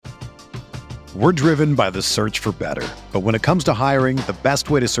We're driven by the search for better. But when it comes to hiring, the best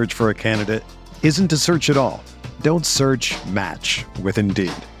way to search for a candidate isn't to search at all. Don't search, match with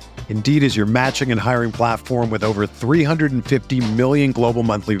Indeed. Indeed is your matching and hiring platform with over 350 million global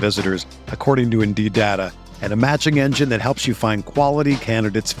monthly visitors, according to Indeed data, and a matching engine that helps you find quality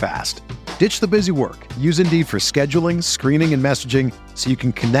candidates fast. Ditch the busy work. Use Indeed for scheduling, screening, and messaging so you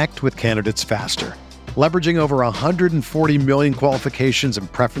can connect with candidates faster. Leveraging over 140 million qualifications and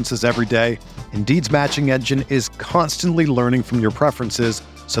preferences every day, Indeed's matching engine is constantly learning from your preferences,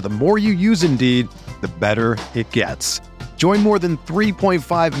 so the more you use Indeed, the better it gets. Join more than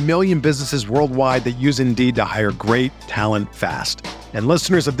 3.5 million businesses worldwide that use Indeed to hire great talent fast. And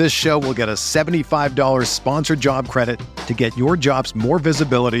listeners of this show will get a $75 sponsored job credit to get your jobs more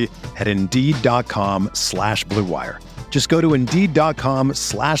visibility at Indeed.com/Blue Wire. Just go to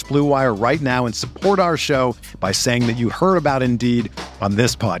Indeed.com/Blue Wire right now and support our show by saying that you heard about Indeed on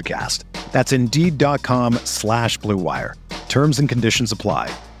this podcast. That's Indeed.com/Blue Wire. Terms and conditions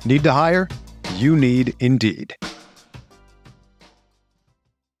apply. Need to hire? You need Indeed.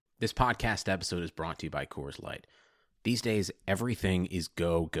 This podcast episode is brought to you by Coors Light. These days, everything is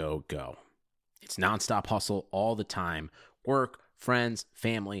go, go, go. It's nonstop hustle all the time. Work, friends,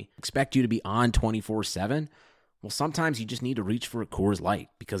 family. Expect you to be on 24/7? Well, sometimes you just need to reach for a Coors Light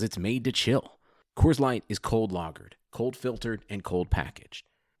because it's made to chill. Coors Light is cold lagered, cold filtered, and cold packaged.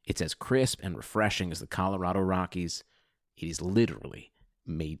 It's as crisp and refreshing as the Colorado Rockies. It is literally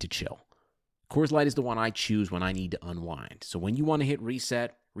made to chill. Coors Light is the one I choose when I need to unwind. So when you want to hit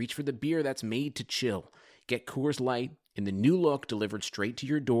reset, reach for the beer that's made to chill. Get Coors Light in the new look delivered straight to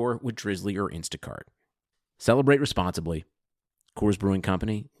your door with Drizzly or Instacart. Celebrate responsibly. Coors Brewing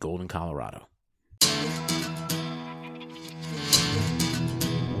Company, Golden, Colorado.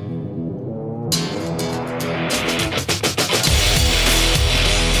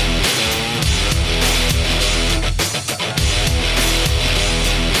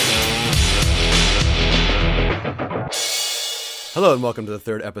 Hello and welcome to the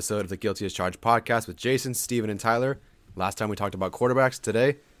third episode of the Guilty as Charged podcast with Jason, Steven, and Tyler. Last time we talked about quarterbacks.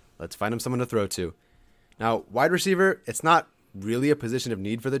 Today, let's find them someone to throw to. Now, wide receiver, it's not really a position of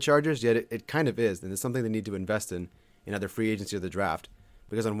need for the Chargers, yet it kind of is, and it's something they need to invest in either free agency or the draft.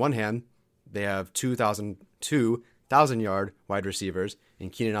 Because on one hand, they have 2,000-yard wide receivers in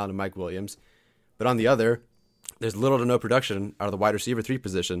Keenan Allen and Mike Williams. But on the other, there's little to no production out of the wide receiver 3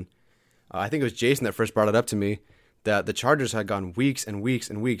 position. I think it was Jason that first brought it up to me, that the Chargers had gone weeks and weeks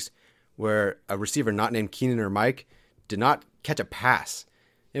and weeks where a receiver not named Keenan or Mike did not catch a pass.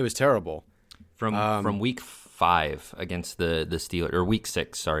 It was terrible. From week 5 against the Steelers, or week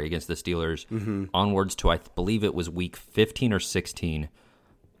 6, sorry, against the Steelers, onwards to I believe it was week 15 or 16,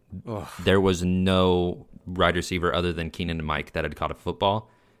 there was no wide receiver other than Keenan and Mike that had caught a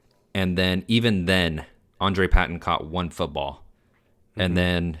football. And then even then, Andre Patton caught one football. And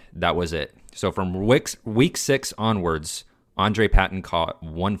then that was it. So from week 6 onwards, Andre Patton caught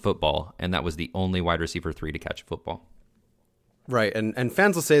one football, and that was the only wide receiver 3 to catch a football. Right, and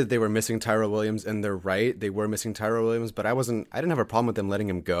fans will say that they were missing Tyrell Williams, and they're right. They were missing Tyrell Williams, but I didn't have a problem with them letting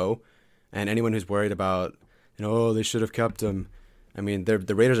him go. And anyone who's worried about, they should have kept him. I mean, the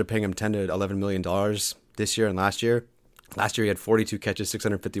Raiders are paying him $10 to $11 million this year and last year. Last year he had 42 catches,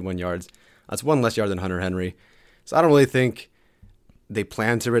 651 yards. That's one less yard than Hunter Henry. So I don't really think they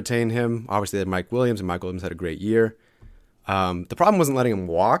plan to retain him. Obviously, they had Mike Williams, and Mike Williams had a great year. The problem wasn't letting him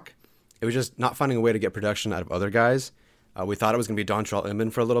walk. It was just not finding a way to get production out of other guys. We thought it was going to be Dontrell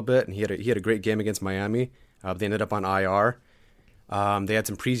Inman for a little bit, and he had a great game against Miami. They ended up on IR. They had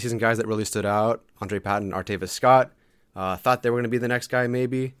some preseason guys that really stood out. Andre Patton, Artavis Scott. Thought they were going to be the next guy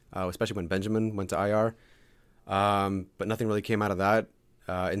maybe, especially when Benjamin went to IR. But nothing really came out of that.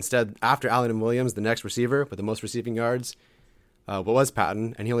 Instead, after Allen and Williams, the next receiver with the most receiving yards, what was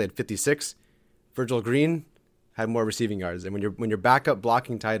Patton, and he only had 56. Virgil Green had more receiving yards, and when your backup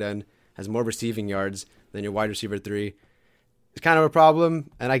blocking tight end has more receiving yards than your wide receiver 3, it's kind of a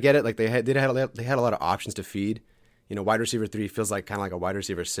problem. And I get it; like they had a lot of options to feed. Wide receiver 3 feels like kind of like a wide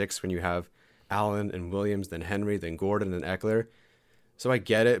receiver 6 when you have Allen and Williams, then Henry, then Gordon, and Eckler. So I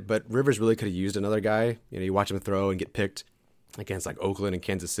get it, but Rivers really could have used another guy. You watch him throw and get picked against like Oakland and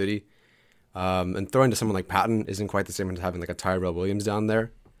Kansas City. And throwing to someone like Patton isn't quite the same as having like a Tyrell Williams down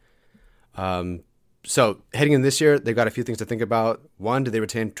there. So heading in this year, they've got a few things to think about. One, do they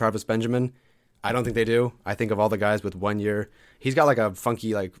retain Travis Benjamin? I don't think they do. I think of all the guys with 1 year, he's got like a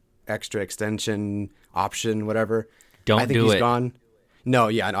funky like extra extension option, whatever. Don't I think do he's it. Gone. No,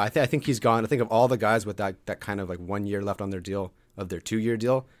 yeah, no. I think he's gone. I think of all the guys with that kind of like 1 year left on their deal of their 2 year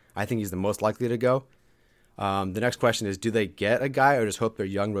deal, I think he's the most likely to go. The next question is, do they get a guy or just hope their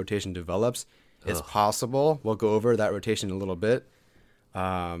young rotation develops? It's possible. We'll go over that rotation in a little bit.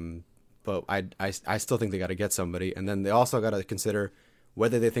 But I still think they got to get somebody. And then they also got to consider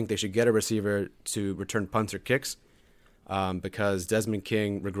whether they think they should get a receiver to return punts or kicks, because Desmond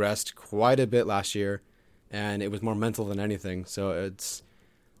King regressed quite a bit last year, and it was more mental than anything. So it's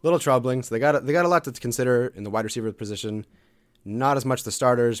a little troubling. So they got a lot to consider in the wide receiver position. Not as much the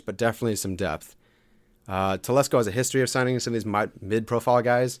starters, but definitely some depth. Telesco has a history of signing some of these mid-profile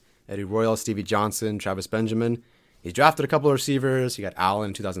guys. Eddie Royal, Stevie Johnson, Travis Benjamin. He's drafted a couple of receivers. He got Allen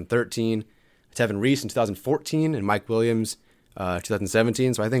in 2013, Tevin Reese in 2014, and Mike Williams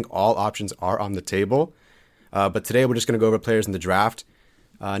 2017. So I think all options are on the table. But today we're just going to go over players in the draft.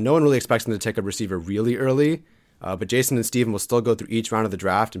 No one really expects them to take a receiver really early, but Jason and Steven will still go through each round of the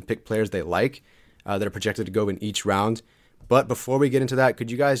draft and pick players they like that are projected to go in each round. But before we get into that,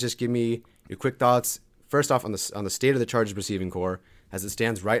 could you guys just give me your quick thoughts, first off on the state of the Chargers receiving core as it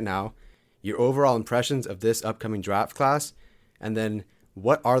stands right now, your overall impressions of this upcoming draft class, and then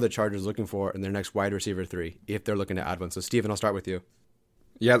what are the Chargers looking for in their next wide receiver 3, if they're looking to add one? So, Steven, I'll start with you.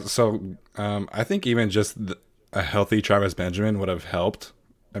 Yeah, so I think even just a healthy Travis Benjamin would have helped.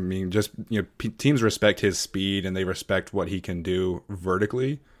 I mean, just teams respect his speed and they respect what he can do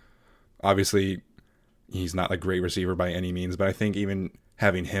vertically. Obviously, he's not a great receiver by any means, but I think even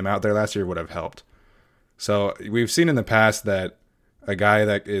having him out there last year would have helped. So we've seen in the past that a guy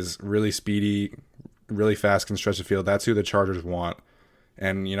that is really speedy, really fast, can stretch the field, that's who the Chargers want.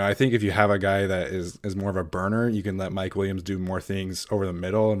 And, I think if you have a guy that is more of a burner, you can let Mike Williams do more things over the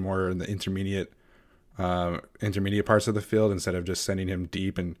middle and more in the intermediate parts of the field instead of just sending him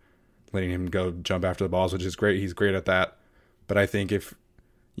deep and letting him go jump after the balls, which is great. He's great at that. But I think if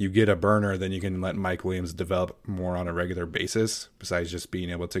you get a burner, then you can let Mike Williams develop more on a regular basis besides just being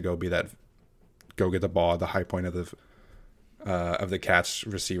able to go get the ball at the high point of the catch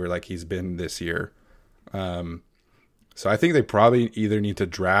receiver like he's been this year. So I think they probably either need to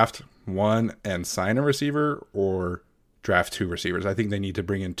draft one and sign a receiver or draft 2 receivers. I think they need to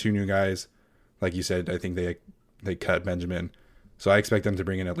bring in 2 new guys. Like you said, I think they cut Benjamin. So I expect them to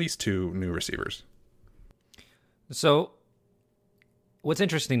bring in at least 2 new receivers. So what's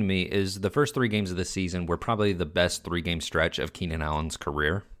interesting to me is the first 3 games of the season were probably the best 3-game stretch of Keenan Allen's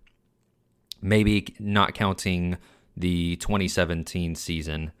career. Maybe not counting the 2017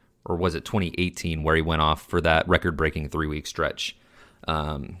 season, or was it 2018, where he went off for that record-breaking 3-week stretch.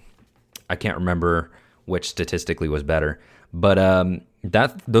 I can't remember which statistically was better, but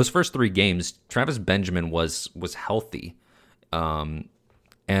those first 3 games, Travis Benjamin was healthy. And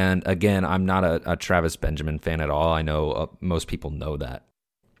again, I'm not a Travis Benjamin fan at all. I know most people know that.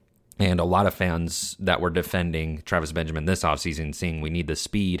 And a lot of fans that were defending Travis Benjamin this offseason, saying we need the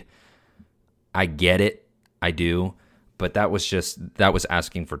speed. I get it. I do. But that was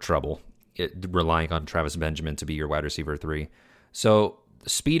asking for trouble, relying on Travis Benjamin to be your wide receiver 3. So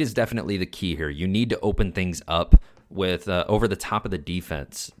speed is definitely the key here. You need to open things up with over the top of the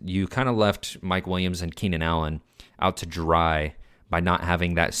defense. You kind of left Mike Williams and Keenan Allen out to dry by not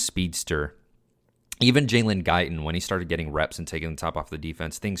having that speedster. Even Jalen Guyton, when he started getting reps and taking the top off the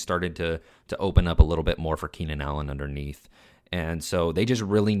defense, things started to open up a little bit more for Keenan Allen underneath. And so they just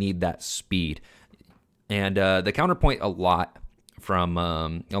really need that speed. And the counterpoint a lot from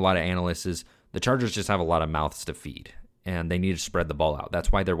a lot of analysts is the Chargers just have a lot of mouths to feed, and they need to spread the ball out.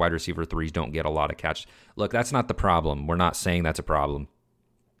 That's why their wide receiver 3s don't get a lot of catch. Look, that's not the problem. We're not saying that's a problem.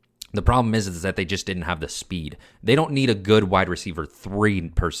 The problem is that they just didn't have the speed. They don't need a good wide receiver 3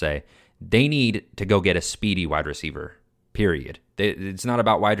 per se. They need to go get a speedy wide receiver, period. It's not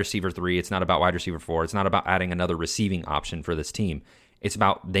about wide receiver 3. It's not about wide receiver 4. It's not about adding another receiving option for this team. It's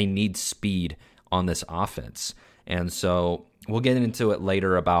about they need speed on this offense. And so we'll get into it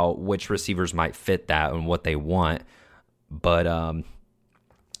later about which receivers might fit that and what they want. But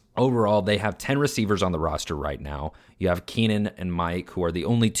overall, they have 10 receivers on the roster right now. You have Keenan and Mike, who are the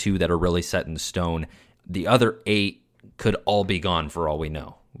only 2 that are really set in stone. The other 8 could all be gone for all we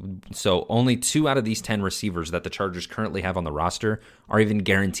know. So only 2 out of these 10 receivers that the Chargers currently have on the roster are even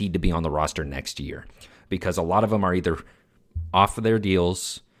guaranteed to be on the roster next year, because a lot of them are either off of their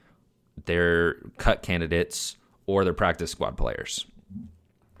deals, they're cut candidates, or they're practice squad players.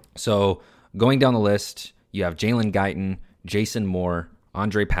 So going down the list, you have Jalen Guyton, Jason Moore,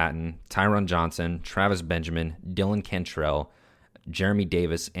 Andre Patton, Tyron Johnson, Travis Benjamin, Dylan Cantrell, Jeremy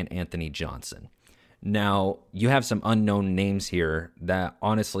Davis, and Anthony Johnson. Now, you have some unknown names here that,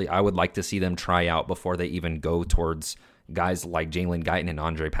 honestly, I would like to see them try out before they even go towards guys like Jalen Guyton and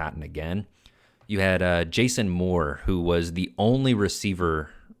Andre Patton again. You had Jason Moore, who was the only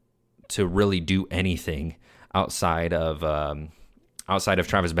receiver to really do anything outside of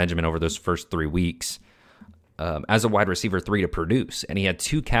Travis Benjamin over those first 3 weeks as a wide receiver 3 to produce. And he had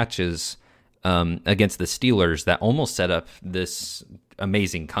 2 catches against the Steelers that almost set up this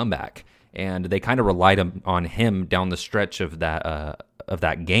amazing comeback. And they kind of relied on him down the stretch of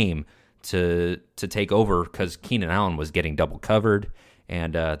that game to take over because Keenan Allen was getting double covered,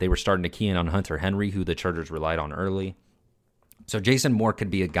 and they were starting to key in on Hunter Henry, who the Chargers relied on early. So Jason Moore could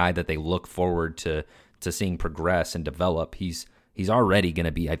be a guy that they look forward to seeing progress and develop. He's already going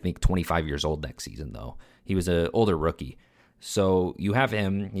to be, I think, 25 years old next season, though. He was an older rookie. So you have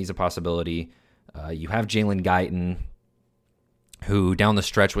him. He's a possibility. You have Jalen Guyton, who down the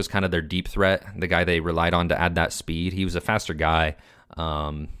stretch was kind of their deep threat, the guy they relied on to add that speed. He was a faster guy,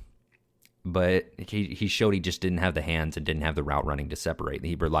 but he showed he just didn't have the hands and didn't have the route running to separate.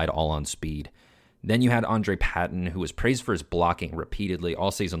 He relied all on speed. Then you had Andre Patton, who was praised for his blocking repeatedly all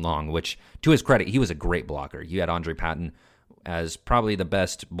season long, which, to his credit, he was a great blocker. You had Andre Patton as probably the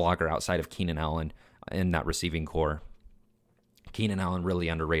best blocker outside of Keenan Allen in that receiving core. Keenan Allen, really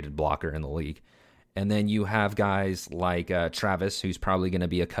underrated blocker in the league. And then you have guys like Travis, who's probably going to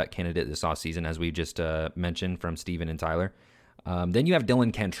be a cut candidate this offseason, as we just mentioned from Steven and Tyler. Then you have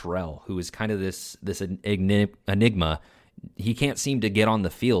Dylan Cantrell, who is kind of this enigma. He can't seem to get on the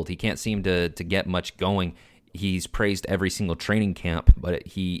field. He can't seem to get much going. He's praised every single training camp, but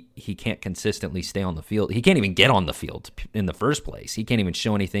he can't consistently stay on the field. He can't even get on the field in the first place. He can't even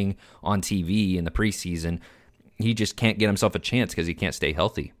show anything on TV in the preseason. He just can't get himself a chance because he can't stay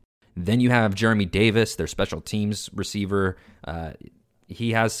healthy. Then you have Jeremy Davis, their special teams receiver.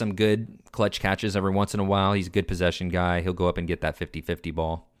 He has some good clutch catches every once in a while. He's a good possession guy. He'll go up and get that 50-50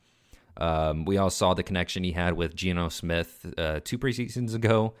 ball. We all saw the connection he had with Geno Smith 2 preseasons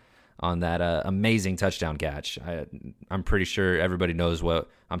ago on that amazing touchdown catch. I'm pretty sure everybody knows what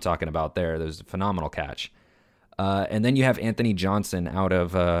I'm talking about there. There's a phenomenal catch. And then you have Anthony Johnson out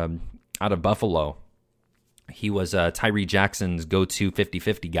of Buffalo. He was Tyree Jackson's go-to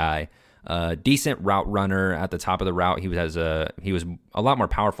 50-50 guy. Decent route runner at the top of the route. He was a lot more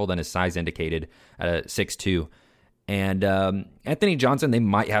powerful than his size indicated at 6'2". And Anthony Johnson, they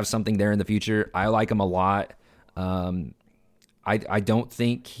might have something there in the future. I like him a lot. I don't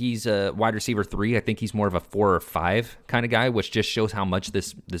think he's a wide receiver 3. I think he's more of a 4 or 5 kind of guy, which just shows how much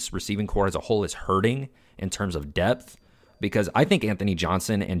this receiving core as a whole is hurting in terms of depth. Because I think Anthony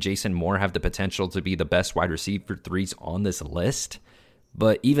Johnson and Jason Moore have the potential to be the best wide receiver 3s on this list.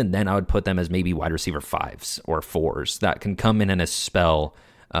 But even then, I would put them as maybe wide receiver 5s or 4s that can come in a spell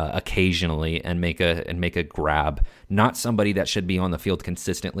occasionally and make a grab. Not somebody that should be on the field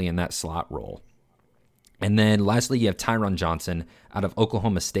consistently in that slot role. And then lastly, you have Tyron Johnson out of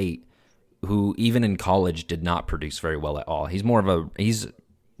Oklahoma State, who even in college did not produce very well at all.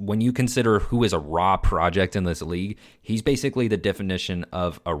 When you consider who is a raw project in this league, he's basically the definition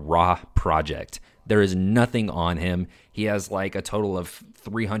of a raw project. There is nothing on him. He has like a total of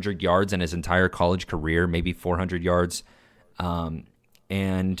 300 yards in his entire college career, maybe 400 yards.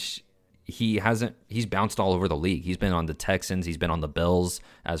 And he's bounced all over the league. He's been on the Texans. He's been on the Bills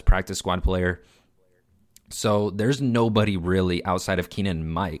as practice squad player. So there's nobody really outside of Keenan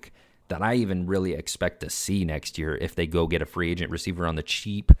and Mike that I even really expect to see next year if they go get a free agent receiver on the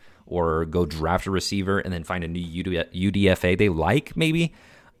cheap or go draft a receiver and then find a new UDFA they like, maybe.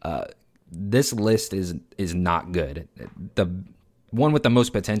 This list is not good. The one with the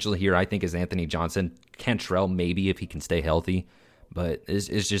most potential here, I think, is Anthony Johnson. Cantrell, maybe, if he can stay healthy, but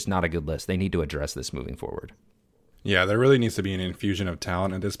it's just not a good list. They need to address this moving forward. Yeah, there really needs to be an infusion of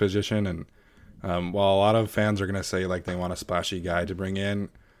talent at this position. And while a lot of fans are going to say like they want a splashy guy to bring in,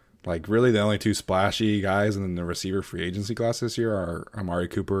 like really the only 2 splashy guys in the receiver free agency class this year are Amari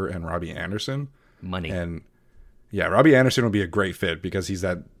Cooper and Robbie Anderson. Money. And yeah, Robbie Anderson would be a great fit because he's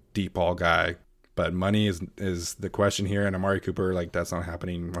that deep ball guy. But money is the question here. And Amari Cooper, like that's not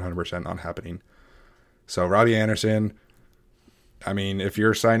happening, 100% not happening. So Robbie Anderson, I mean, if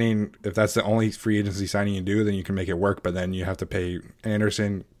that's the only free agency signing you do, then you can make it work. But then you have to pay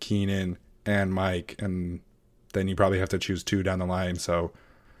Anderson, Keenan, and Mike. And then you probably have to choose 2 down the line. So,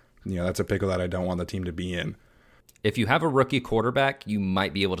 that's a pickle that I don't want the team to be in. If you have a rookie quarterback, you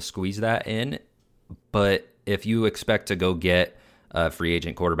might be able to squeeze that in. But if you expect to go get a free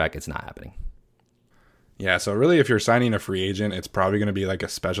agent quarterback, it's not happening. Yeah, so really if you're signing a free agent, it's probably going to be like a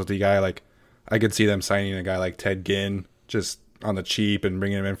specialty guy. Like I could see them signing a guy like Ted Ginn just on the cheap and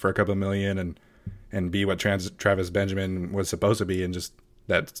bringing him in for a couple million and be what Travis Benjamin was supposed to be and just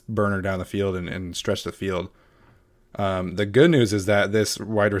that burner down the field and stretch the field. The good news is that this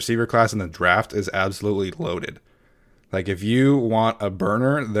wide receiver class in the draft is absolutely loaded. Like, if you want a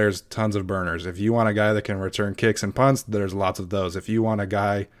burner, there's tons of burners. If you want a guy that can return kicks and punts, there's lots of those. If you want a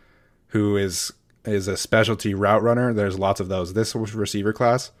guy who is a specialty route runner, there's lots of those. This receiver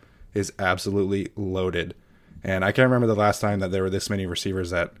class is absolutely loaded. And I can't remember the last time that there were this many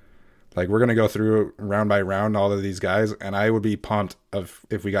receivers that, like, we're going to go through round by round all of these guys, and I would be pumped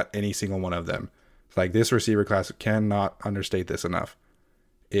if we got any single one of them. Like, this receiver class cannot understate this enough.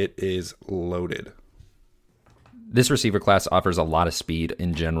 It is loaded. This receiver class offers a lot of speed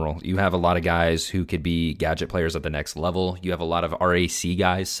in general. You have a lot of guys who could be gadget players at the next level. You have a lot of RAC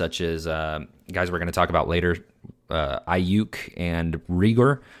guys, such as guys we're going to talk about later, Ayuk and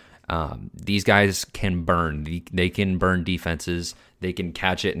Rieger. These guys can burn. They can burn defenses. They can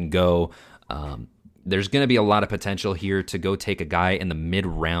catch it and go. There's going to be a lot of potential here to go take a guy in the mid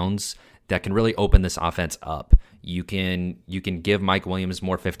rounds that can really open this offense up. You can give Mike Williams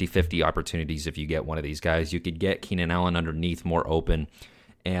more 50-50 opportunities if you get one of these guys. You could get Keenan Allen underneath more open.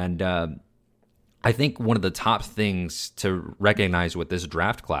 And I think one of the top things to recognize with this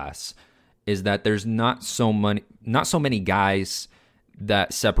draft class is that there's not so many guys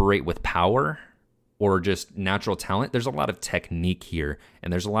that separate with power or just natural talent. There's a lot of technique here,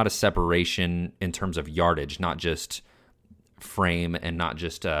 and there's a lot of separation in terms of yardage, not just frame and not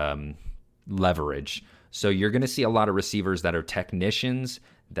just leverage. So you're going to see a lot of receivers that are technicians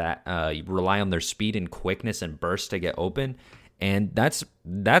that rely on their speed and quickness and burst to get open. And that's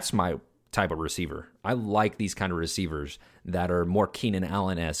my type of receiver. I like these kind of receivers that are more Keenan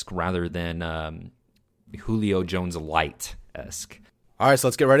Allen-esque rather than Julio Jones light-esque. All right, so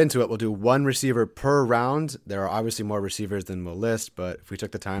let's get right into it. We'll do one receiver per round. There are obviously more receivers than we'll list, but if we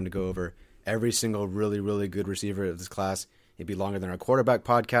took the time to go over every single really, really good receiver of this class, it'd be longer than our quarterback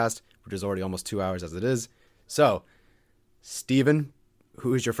podcast, which is already almost 2 hours as it is. So, Steven,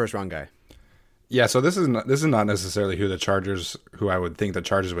 who is your first round guy? Yeah, so this is not necessarily who I would think the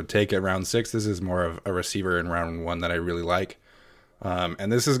Chargers would take at round 6. This is more of a receiver in round 1 that I really like.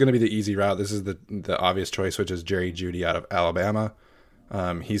 And this is going to be the easy route. This is the obvious choice, which is Jerry Jeudy out of Alabama.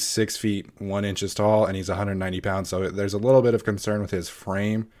 He's 6 feet 1 inches tall, and he's 190 pounds. So there's a little bit of concern with his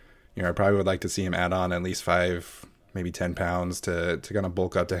frame. I probably would like to see him add on at least 5, maybe 10 pounds to kind of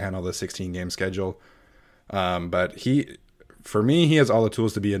bulk up to handle the 16-game schedule. But for me, he has all the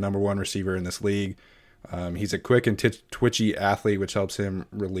tools to be a number 1 receiver in this league. He's a quick and twitchy athlete, which helps him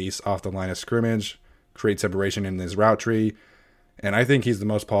release off the line of scrimmage, create separation in his route tree. And I think he's the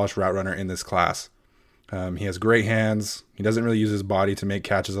most polished route runner in this class. He has great hands. He doesn't really use his body to make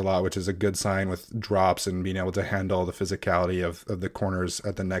catches a lot, which is a good sign with drops and being able to handle the physicality of the corners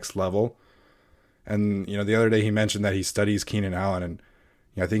at the next level. And, the other day he mentioned that he studies Keenan Allen, and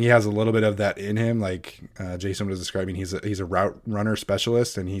I think he has a little bit of that in him. Like Jason was describing, he's a route runner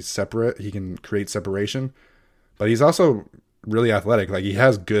specialist, and he's separate. He can create separation, but he's also really athletic. Like, he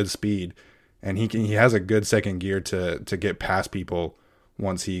has good speed, and he has a good second gear to get past people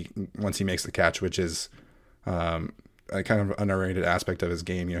once he makes the catch, which is a kind of underrated aspect of his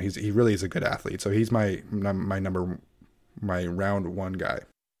game. He really is a good athlete. So he's my round 1 guy.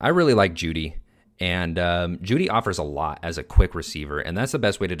 I really like Jeudy. And Jeudy offers a lot as a quick receiver, and that's the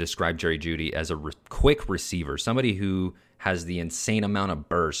best way to describe Jerry Jeudy, as a quick receiver, somebody who has the insane amount of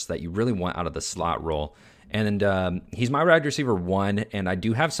burst that you really want out of the slot role. And he's my wide receiver 1, and I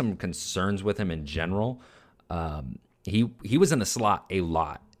do have some concerns with him in general. He was in the slot a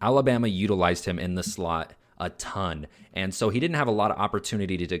lot. Alabama utilized him in the slot a ton, and so he didn't have a lot of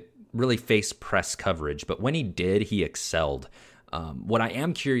opportunity to really face press coverage, but when he did, he excelled. What I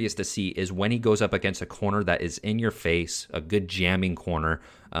am curious to see is when he goes up against a corner that is in your face, a good jamming corner,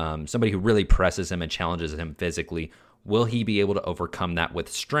 somebody who really presses him and challenges him physically, will he be able to overcome that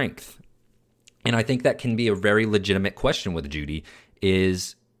with strength? And I think that can be a very legitimate question with Jeudy,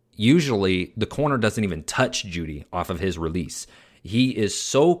 is usually the corner doesn't even touch Jeudy off of his release. He is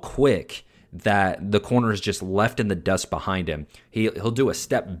so quick that the corner is just left in the dust behind him. He'll do a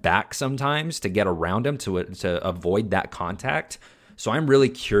step back sometimes to get around him to avoid that contact. So I'm really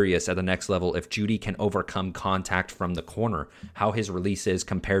curious at the next level if Jeudy can overcome contact from the corner, how his release is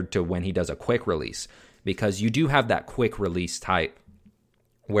compared to when he does a quick release. Because you do have that quick release type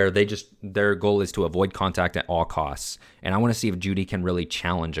where their goal is to avoid contact at all costs. And I want to see if Jeudy can really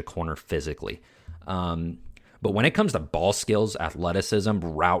challenge a corner physically. But when it comes to ball skills, athleticism,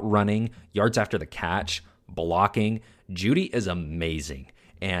 route running, yards after the catch, blocking, Jeudy is amazing.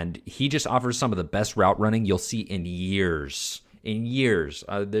 And he just offers some of the best route running you'll see in years.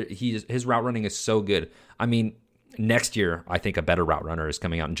 His route running is so good. I mean, next year, I think a better route runner is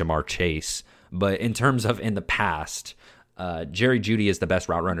coming out in Jamar Chase. But in terms of in the past, Jerry Jeudy is the best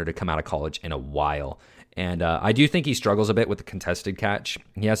route runner to come out of college in a while. And I do think he struggles a bit with the contested catch.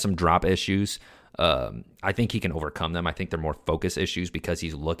 He has some drop issues. I think he can overcome them. I think they're more focus issues because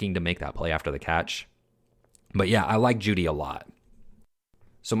he's looking to make that play after the catch. But yeah, I like Jeudy a lot.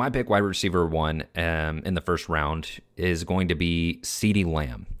 So my pick wide receiver 1 in the first round is going to be CeeDee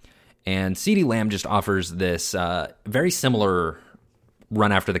Lamb. And CeeDee Lamb just offers this very similar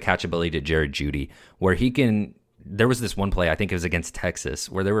run after the catch ability to Jerry Jeudy, where he can... There was this one play, I think it was against Texas,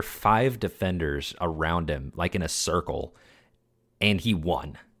 where there were 5 defenders around him, like in a circle, and he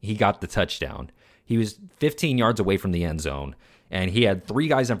won. He got the touchdown. He was 15 yards away from the end zone, and he had 3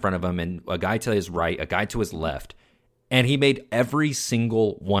 guys in front of him, and a guy to his right, a guy to his left, and he made every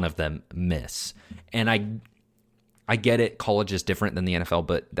single one of them miss. And I get it, college is different than the NFL,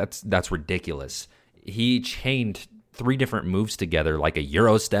 but that's ridiculous. He chained 3 different moves together, like a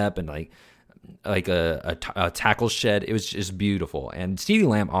Euro step and like a tackle shed. It was just beautiful. And CeeDee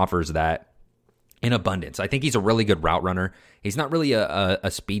Lamb offers that in abundance. I think he's a really good route runner. He's not really a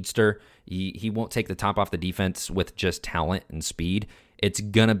speedster. He won't take the top off the defense with just talent and speed. It's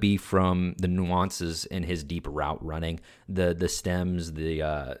going to be from the nuances in his deep route running, the stems,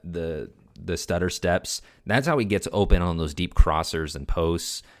 the stutter steps. That's how he gets open on those deep crossers and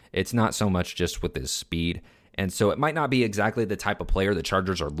posts. It's not so much just with his speed. And so it might not be exactly the type of player the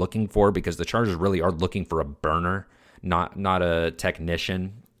Chargers are looking for, because the Chargers really are looking for a burner, not a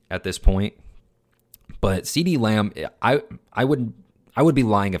technician at this point. But CeeDee Lamb, I would be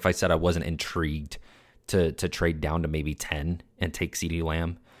lying if I said I wasn't intrigued to trade down to maybe 10 and take CeeDee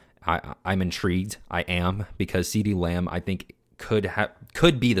Lamb. I'm intrigued. I am, because CeeDee Lamb, I think,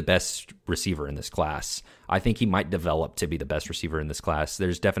 could be the best receiver in this class. I think he might develop to be the best receiver in this class.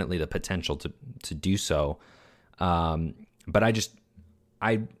 There's definitely the potential to do so. But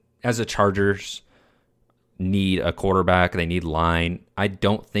I as a Chargers need a quarterback. They need line. I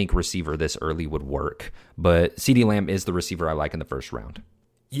don't think receiver this early would work, but CeeDee Lamb is the receiver I like in the first round.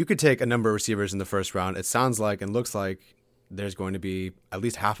 You could take a number of receivers in the first round. It sounds like and looks like there's going to be at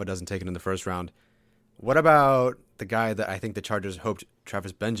least half a dozen taken in the first round. What about the guy that I think the Chargers hoped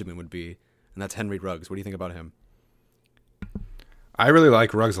Travis Benjamin would be, and that's Henry Ruggs? What do you think about him? I really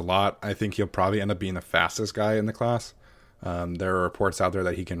like Ruggs a lot. I think he'll probably end up being the fastest guy in the class. There are reports out there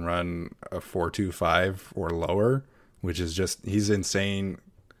that he can run a 4.25 or lower, which is just, he's insane.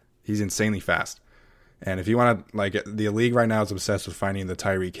 He's insanely fast. And if you want to, like, the league right now is obsessed with finding the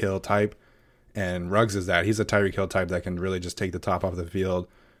Tyreek Hill type, and Ruggs is that. He's a Tyreek Hill type that can really just take the top off the field,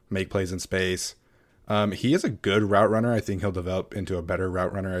 make plays in space. He is a good route runner. I think he'll develop into a better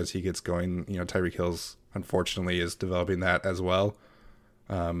route runner as he gets going. You know, Tyreek Hill's, unfortunately, is developing that as well.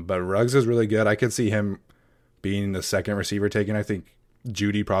 But Ruggs is really good. I could see him being the second receiver taken. I think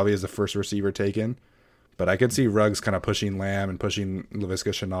Jeudy probably is the first receiver taken. But I could see Ruggs kind of pushing Lamb and pushing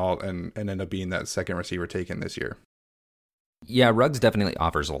Laviska Shenault and end up being that second receiver taken this year. Yeah, Ruggs definitely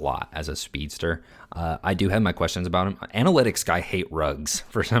offers a lot as a speedster. I do have my questions about him. Analytics guy hate Ruggs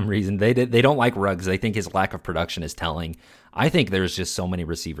for some reason. They don't like Ruggs. They think his lack of production is telling. I think there's just so many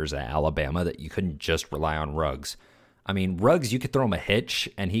receivers at Alabama that you couldn't just rely on Ruggs. I mean, Ruggs, you could throw him a hitch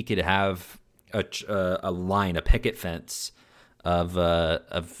and he could have a line, a picket fence of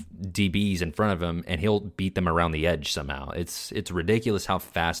DBs in front of him, and he'll beat them around the edge somehow. It's ridiculous how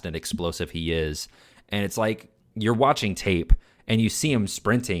fast and explosive he is. And it's like you're watching tape and you see him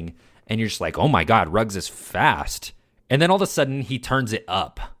sprinting and you're just like, oh my God, Ruggs is fast. And then all of a sudden he turns it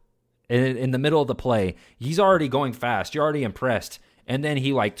up. In the middle of the play, he's already going fast. You're already impressed. And then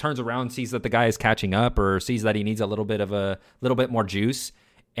he like turns around, sees that the guy is catching up, or sees that he needs a little bit more juice.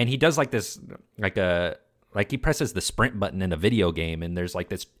 And he does like this, like he presses the sprint button in a video game, and there's like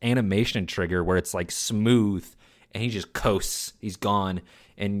this animation trigger where it's like smooth, and he just coasts. He's gone,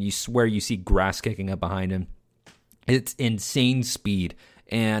 and you swear you see grass kicking up behind him. It's insane speed.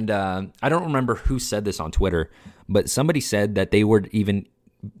 And I don't remember who said this on Twitter, but somebody said that they wouldn't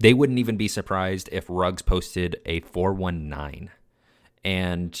even be surprised if Ruggs posted a 4.19.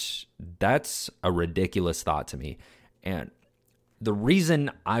 And that's a ridiculous thought to me. And the reason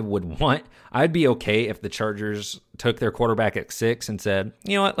I'd be okay if the Chargers took their quarterback at 6 and said,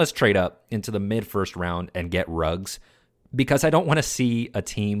 you know what, let's trade up into the mid-first round and get Ruggs, because I don't want to see a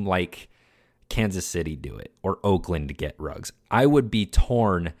team like Kansas City do it or Oakland get Ruggs. I would be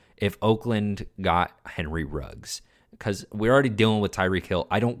torn if Oakland got Henry Ruggs, because we're already dealing with Tyreek Hill.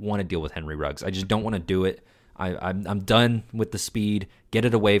 I don't want to deal with Henry Ruggs. I just don't want to do it. I'm done with the speed. Get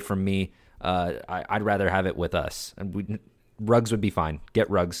it away from me. I'd rather have it with us. And Ruggs would be fine. Get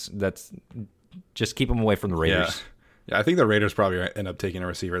Ruggs. That's just keep him away from the Raiders. Yeah, I think the Raiders probably end up taking a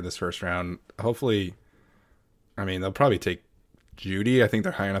receiver this first round. Hopefully, I mean, they'll probably take Jeudy. I think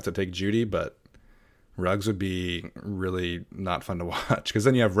they're high enough to take Jeudy, but Ruggs would be really not fun to watch because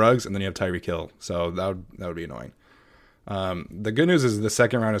then you have Ruggs and then you have Tyreek Hill. So that would be annoying. The good news is the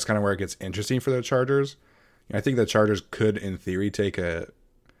second round is kind of where it gets interesting for the Chargers. I think the Chargers could, in theory, take a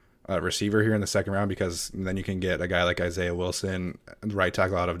receiver here in the second round because then you can get a guy like Isaiah Wilson, right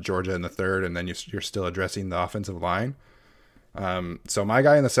tackle out of Georgia in the third, and then you're still addressing the offensive line. So my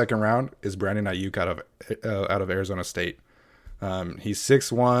guy in the second round is Brandon Ayuk out of Arizona State. He's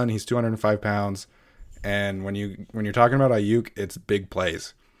 6'1", he's 205 pounds, and when you're talking about Ayuk, it's big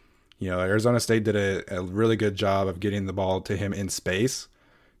plays. Arizona State did a really good job of getting the ball to him in space,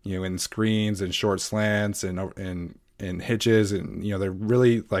 in screens and short slants and hitches, and they're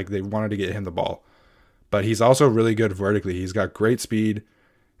really they wanted to get him the ball. But he's also really good vertically. He's got great speed,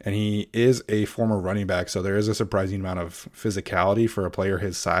 and he is a former running back, so there is a surprising amount of physicality for a player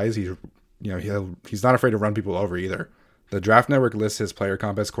his size. He's not afraid to run people over either. The Draft Network lists his player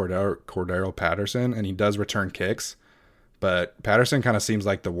comp as Cordero Patterson, and he does return kicks. But Patterson kind of seems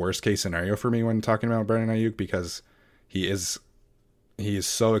like the worst case scenario for me when talking about Brandon Ayuk because he is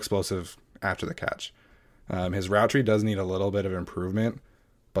so explosive after the catch. His route tree does need a little bit of improvement,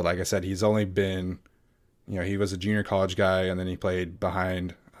 but like I said, he's only been, he was a junior college guy and then he played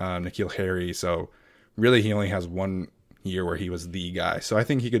behind N'Keal Harry. So really he only has 1 year where he was the guy. So I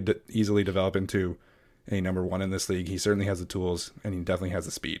think he could easily develop into a number one in this league. He certainly has the tools and he definitely has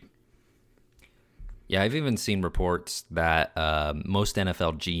the speed. Yeah, I've even seen reports that most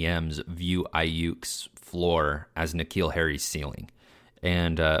NFL GMs view Ayuk's floor as N'Keal Harry's ceiling,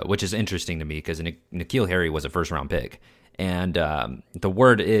 and which is interesting to me because N'Keal Harry was a first-round pick. And the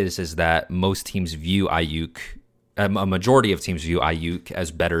word is that most teams view Ayuk, a majority of teams view Ayuk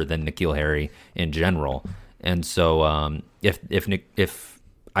as better than N'Keal Harry in general. And so if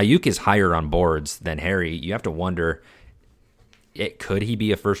Ayuk is higher on boards than Harry, you have to wonder, could he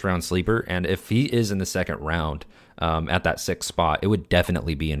be a first-round sleeper? And if he is in the second round at that 6th spot, it would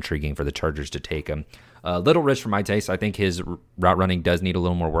definitely be intriguing for the Chargers to take him. A little rich for my taste. I think his route running does need a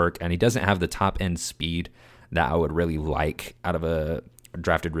little more work, and he doesn't have the top-end speed that I would really like out of a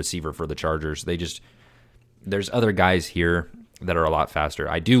drafted receiver for the Chargers. There's other guys here that are a lot faster.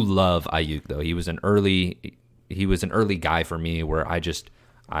 I do love Ayuk, though. He was an early guy for me where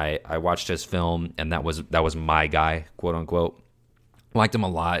I watched his film, and that was my guy, quote-unquote. Liked him a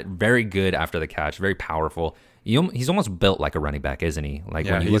lot. Very good after the catch. Very powerful. He's almost built like a running back, isn't he? When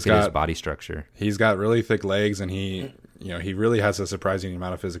you look at his body structure. He's got really thick legs, and he really has a surprising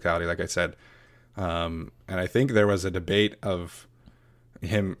amount of physicality, like I said. And I think there was a debate of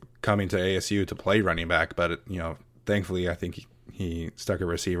him coming to ASU to play running back, but thankfully I think he stuck a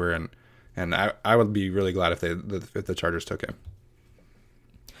receiver, and I would be really glad if the Chargers took him.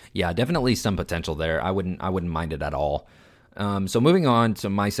 Yeah, definitely some potential there. I wouldn't mind it at all. So moving on to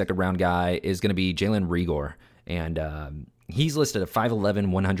my second round guy is going to be Jalen Reagor, and he's listed at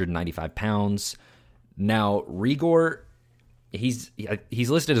 5'11", 195 pounds. Now Reagor, he's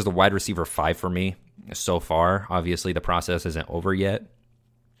listed as the wide receiver 5 for me so far. Obviously, the process isn't over yet,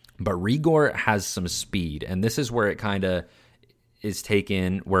 but Reagor has some speed, and this is where it kind of is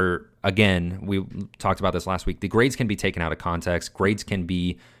taken. Where again, we talked about this last week. The grades can be taken out of context. Grades can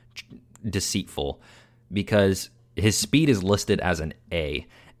be deceitful because his speed is listed as an A,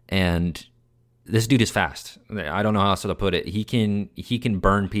 and this dude is fast. I don't know how else to put it. He can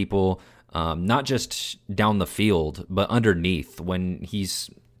burn people, not just down the field, but underneath when he's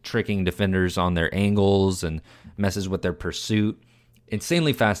tricking defenders on their angles and messes with their pursuit.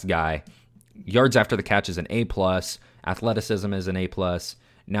 Insanely fast guy. Yards after the catch is an A+. Athleticism is an A+.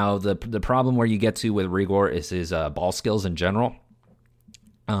 Now, the problem where you get to with Reagor is his ball skills in general.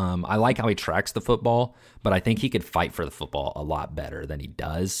 I like how he tracks the football, but I think he could fight for the football a lot better than he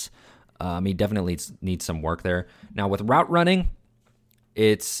does. He definitely needs some work there. Now, with route running,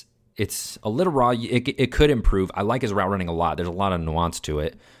 it's a little raw. It could improve. I like his route running a lot. There's a lot of nuance to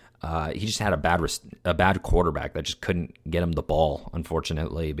it. He just had a bad quarterback that just couldn't get him the ball,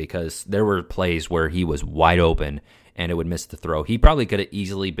 unfortunately, because there were plays where he was wide open and it would miss the throw. He probably could have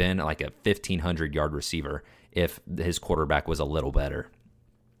easily been like a 1,500-yard receiver if his quarterback was a little better.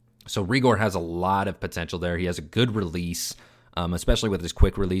 So Reagor has a lot of potential there. He has a good release, especially with his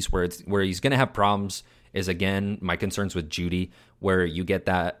quick release. Where he's going to have problems is, again, my concerns with Jeudy, where you get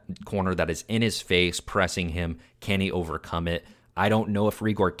that corner that is in his face pressing him. Can he overcome it? I don't know if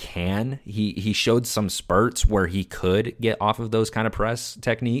Reagor can. He showed some spurts where he could get off of those kind of press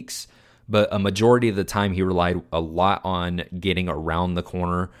techniques, but a majority of the time he relied a lot on getting around the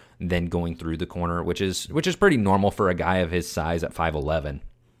corner than going through the corner, which is pretty normal for a guy of his size at 5'11".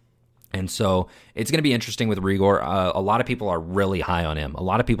 And so it's going to be interesting with Reagor. A lot of people are really high on him. A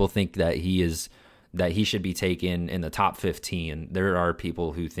lot of people think that he is that he should be taken in the top 15. There are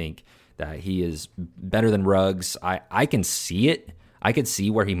people who think that he is better than Ruggs. I can see it. I could see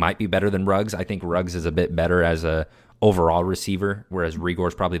where he might be better than Ruggs. I think Ruggs is a bit better as a overall receiver, whereas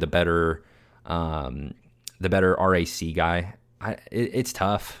Reagor's probably the better RAC guy. It's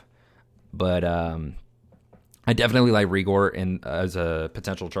tough, but I definitely like Reagor as a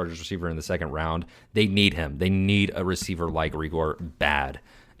potential Chargers receiver in the second round. They need him. They need a receiver like Reagor bad,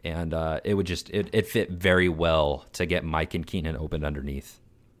 and it fit very well to get Mike and Keenan open underneath.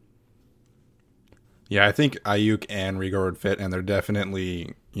 Yeah, I think Ayuk and Reagor would fit, and they're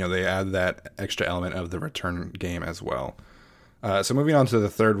definitely, they add that extra element of the return game as well. So moving on to the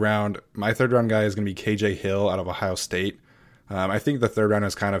third round, my third round guy is going to be KJ Hill out of Ohio State. I think the third round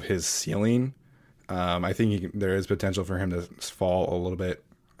is kind of his ceiling. I think there is potential for him to fall a little bit,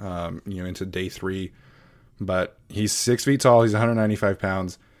 into day 3. But he's 6 feet tall. He's 195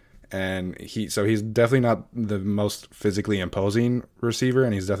 pounds. And he's definitely not the most physically imposing receiver,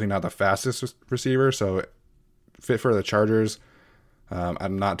 and he's definitely not the fastest receiver. So fit for the Chargers.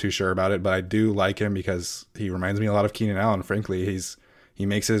 I'm not too sure about it, but I do like him because he reminds me a lot of Keenan Allen. Frankly, he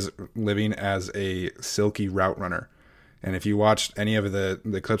makes his living as a silky route runner. And if you watched any of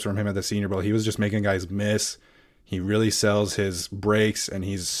the clips from him at the Senior Bowl, he was just making guys miss. He really sells his breaks, and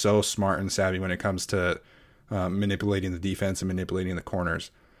he's so smart and savvy when it comes to manipulating the defense and manipulating the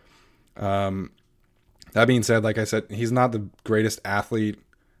corners. That being said, like I said, he's not the greatest athlete.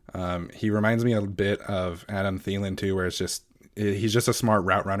 He reminds me a bit of Adam Thielen too, where he's just a smart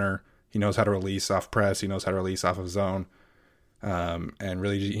route runner. He knows how to release off press. He knows how to release off of zone. And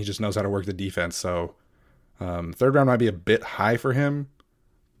really he just knows how to work the defense. So, third round might be a bit high for him,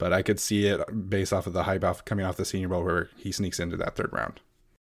 but I could see it based off of the hype coming off the Senior Bowl where he sneaks into that third round.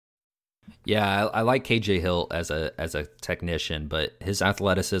 Yeah, I like KJ Hill as a technician, but his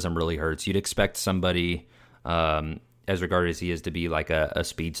athleticism really hurts. You'd expect somebody, as regarded as he is, to be like a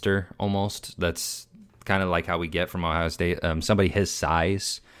speedster almost. That's kind of like how we get from Ohio State. Somebody his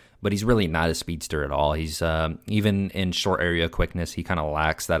size, but he's really not a speedster at all. He's even in short area quickness, he kind of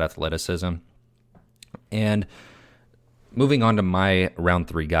lacks that athleticism. And moving on to my round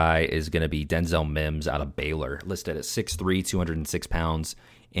 3 guy is going to be Denzel Mims out of Baylor, listed at 6'3", 206 pounds.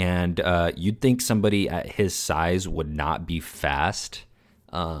 And you'd think somebody at his size would not be fast,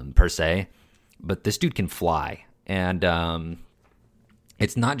 per se, but this dude can fly. And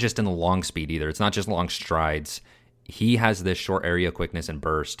it's not just in the long speed either. It's not just long strides. He has this short area quickness and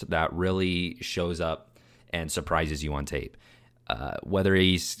burst that really shows up and surprises you on tape. Whether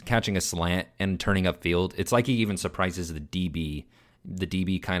he's catching a slant and turning upfield, it's like he even surprises the DB. The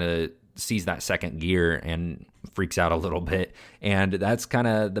DB kind of sees that second gear and freaks out a little bit. And that's kind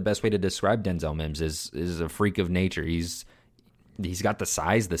of the best way to describe Denzel Mims is a freak of nature. He's got the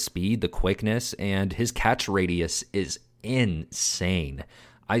size, the speed, the quickness, and his catch radius is insane.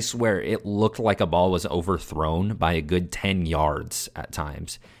 I swear it looked like a ball was overthrown by a good 10 yards at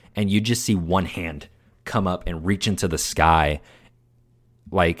times. And you just see one hand come up and reach into the sky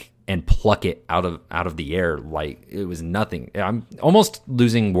and pluck it out of the air like it was nothing. I'm almost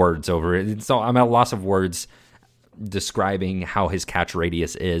losing words over it. So I'm at a loss of words describing how his catch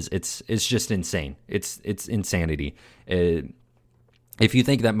radius is. It's just insane. It's insanity. If you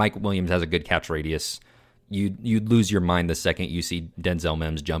think that Mike Williams has a good catch radius, you'd lose your mind the second you see Denzel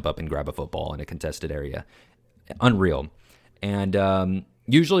Mims jump up and grab a football in a contested area. Unreal. And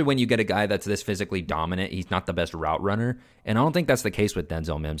usually when you get a guy that's this physically dominant, he's not the best route runner. And I don't think that's the case with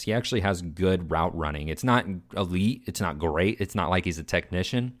Denzel Mims. He actually has good route running. It's not elite. It's not great. It's not like he's a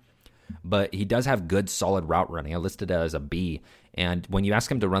technician. But he does have good, solid route running. I listed it as a B. And when you ask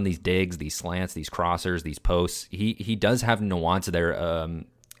him to run these digs, these slants, these crossers, these posts, he does have nuance there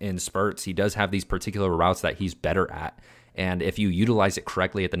in spurts. He does have these particular routes that he's better at. And if you utilize it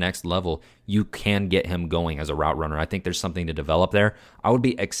correctly at the next level, you can get him going as a route runner. I think there's something to develop there. I would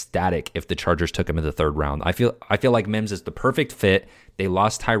be ecstatic if the Chargers took him in the third round. I feel like Mims is the perfect fit. They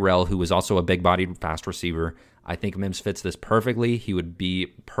lost Tyrell, who was also a big-bodied, fast receiver. I think Mims fits this perfectly. He would be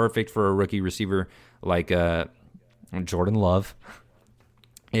perfect for a rookie receiver like Jordan Love.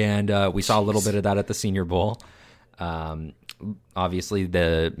 And we saw a little bit of that at the Senior Bowl. Obviously,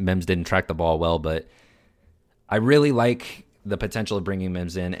 the Mims didn't track the ball well, but I really like the potential of bringing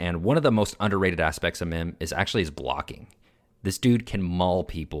Mims in, and one of the most underrated aspects of Mims is actually his blocking. This dude can maul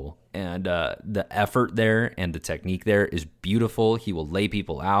people, and the effort there and the technique there is beautiful. He will lay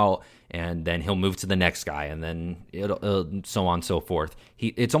people out, and then he'll move to the next guy, and then it'll so on and so forth.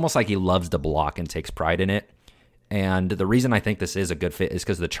 It's almost like he loves to block and takes pride in it. And the reason I think this is a good fit is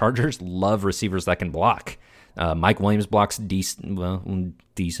because the Chargers love receivers that can block. Mike Williams blocks decent.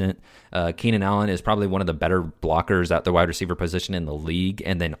 Keenan Allen is probably one of the better blockers at the wide receiver position in the league.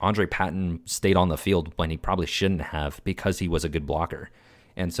 And then Andre Patton stayed on the field when he probably shouldn't have because he was a good blocker.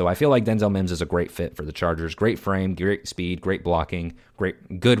 And so I feel like Denzel Mims is a great fit for the Chargers. Great frame, great speed, great blocking,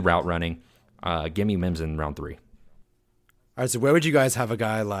 good route running. Give me Mims in round 3. All right, so where would you guys have a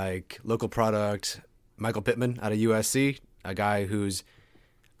guy like local product Michael Pittman out of USC? A guy who's,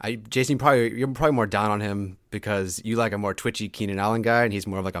 Jason, you're probably more down on him because you like a more twitchy Keenan Allen guy, and he's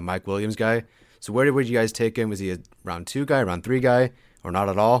more of like a Mike Williams guy. So where would you guys take him? Was he a round 2 guy, round 3 guy, or not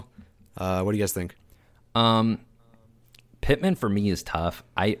at all? What do you guys think? Pittman for me is tough.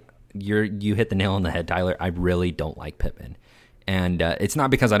 You hit the nail on the head, Tyler. I really don't like Pittman. And it's not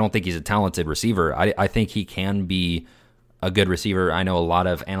because I don't think he's a talented receiver. I think he can be a good receiver. I know a lot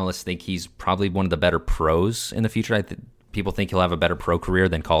of analysts think he's probably one of the better pros in the future. People think he'll have a better pro career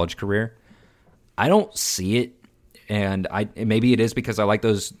than college career. I don't see it, and maybe it is because I like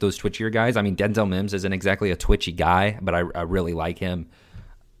those twitchier guys. I mean, Denzel Mims isn't exactly a twitchy guy, but I really like him.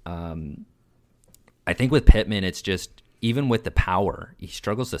 I think with Pittman, it's just even with the power, he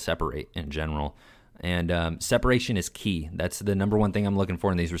struggles to separate in general. And separation is key. That's the number one thing I'm looking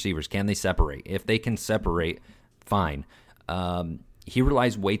for in these receivers. Can they separate? If they can separate, fine. He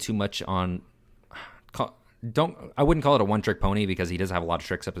relies way too much on. I wouldn't call it a one-trick pony because he does have a lot of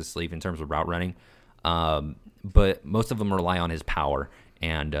tricks up his sleeve in terms of route running. But most of them rely on his power,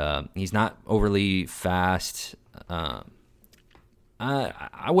 and he's not overly fast. I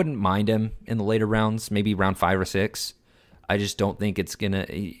wouldn't mind him in the later rounds, maybe round 5 or 6. I just don't think it's gonna.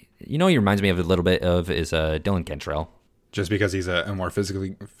 He reminds me of a little bit of is Dylan Kentrell. Just because he's a more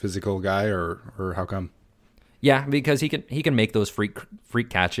physical guy, or how come? Yeah, because he can make those freak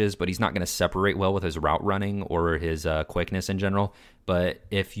catches, but he's not going to separate well with his route running or his quickness in general. But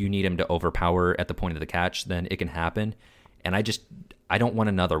if you need him to overpower at the point of the catch, then it can happen. And I don't want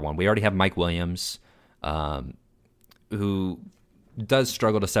another one. We already have Mike Williams, who does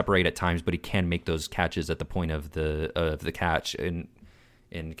struggle to separate at times, but he can make those catches at the point of the catch in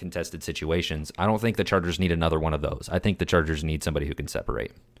contested situations. I don't think the Chargers need another one of those. I think the Chargers need somebody who can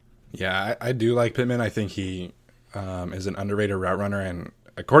separate. Yeah, I do like Pittman. I think he is an underrated route runner, and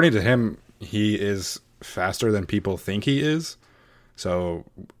according to him, he is faster than people think he is. So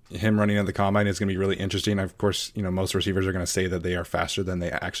him running at the combine is going to be really interesting. Of course, most receivers are going to say that they are faster than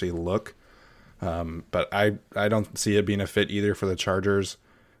they actually look. But I don't see it being a fit either for the Chargers.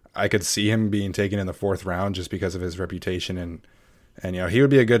 I could see him being taken in the 4th round just because of his reputation, and he would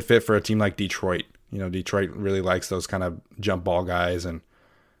be a good fit for a team like Detroit. Detroit really likes those kind of jump ball guys, and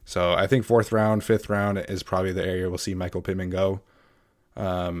so I think 4th round, 5th round is probably the area we'll see Michael Pittman go.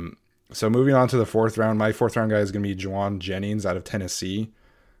 So moving on to the 4th round, my 4th round guy is going to be Juwan Jennings out of Tennessee.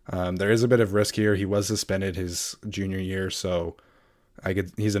 There is a bit of risk here. He was suspended his junior year, so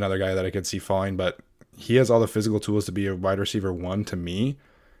he's another guy that I could see falling, but he has all the physical tools to be a wide receiver 1 to me.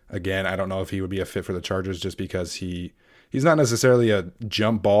 Again, I don't know if he would be a fit for the Chargers just because he's not necessarily a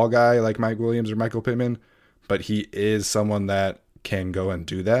jump ball guy like Mike Williams or Michael Pittman, but he is someone that can go and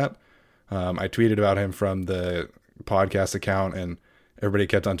do that. I tweeted about him from the podcast account, and everybody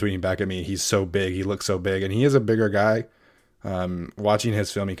kept on tweeting back at me. He's so big. He looks so big, and he is a bigger guy. Watching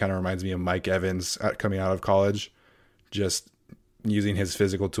his film, he kind of reminds me of Mike Evans coming out of college, just using his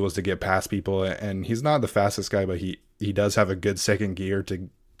physical tools to get past people. And he's not the fastest guy, but he does have a good second gear to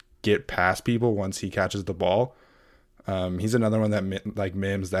get past people once he catches the ball. He's another one that, like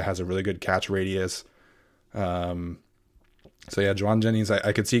Mims, that has a really good catch radius. So yeah, Juwan Jennings,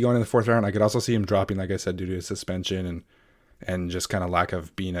 I could see going in the 4th round. I could also see him dropping, like I said, due to his suspension and just kind of lack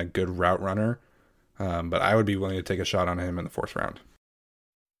of being a good route runner. But I would be willing to take a shot on him in the 4th round.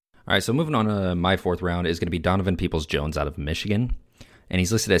 All right, so moving on to my 4th round is going to be Donovan Peoples-Jones out of Michigan. And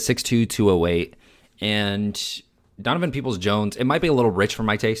he's listed at 6'2", 208. And Donovan Peoples-Jones, it might be a little rich for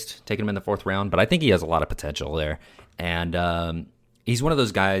my taste, taking him in the 4th round, but I think he has a lot of potential there. And he's one of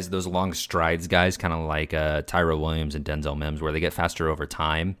those guys, those long strides guys, kind of like Tyrell Williams and Denzel Mims, where they get faster over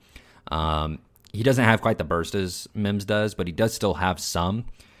time. He doesn't have quite the burst as Mims does, but he does still have some.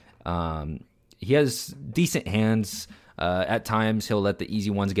 He has decent hands. At times, he'll let the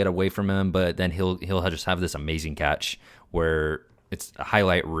easy ones get away from him, but then he'll just have this amazing catch where it's a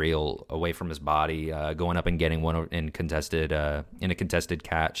highlight reel away from his body, going up and getting one in a contested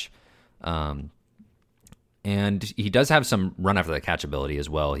catch. And he does have some run after the catch ability as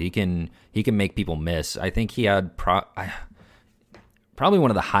well. He can make people miss. I think he had probably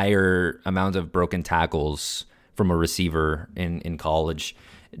one of the higher amounts of broken tackles from a receiver in college.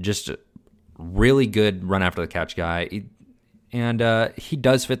 Just really good run after the catch guy. And he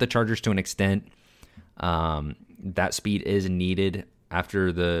does fit the Chargers to an extent. That speed is needed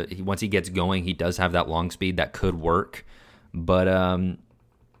once he gets going. He does have that long speed that could work, but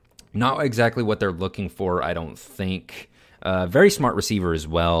not exactly what they're looking for, I don't think. Very smart receiver as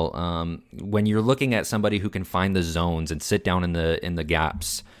well. When you're looking at somebody who can find the zones and sit down in the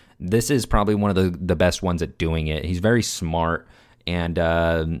gaps, this is probably one of the best ones at doing it. He's very smart,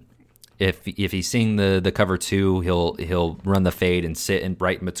 and if he's seeing the cover two, he'll run the fade and sit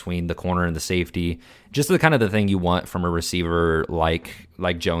right in between the corner and the safety. Just the kind of the thing you want from a receiver like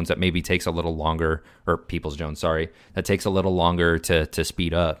Jones, that maybe takes a little longer, or Peoples-Jones, sorry, that takes a little longer to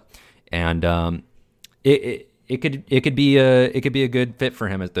speed up. And it could be a good fit for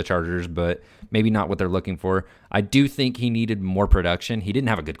him at the Chargers, but maybe not what they're looking for. I do think he needed more production. He didn't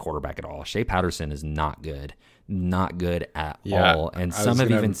have a good quarterback at all. Shea Patterson is not good at all. And some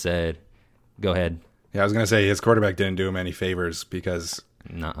have even said, go ahead. Yeah, I was gonna say his quarterback didn't do him any favors, because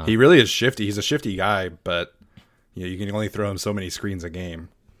he really is shifty. He's a shifty guy, but you can only throw him so many screens a game.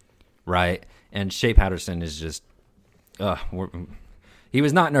 Right, and Shea Patterson is just, he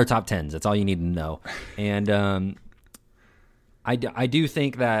was not in our top 10s. That's all you need to know. And I do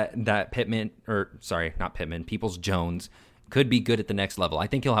think that Peoples-Jones could be good at the next level. I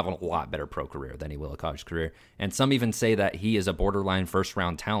think he'll have a lot better pro career than he will a college career. And some even say that he is a borderline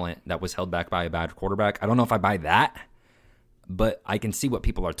first-round talent that was held back by a bad quarterback. I don't know if I buy that, but I can see what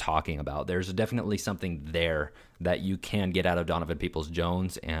people are talking about. There's definitely something there that you can get out of Donovan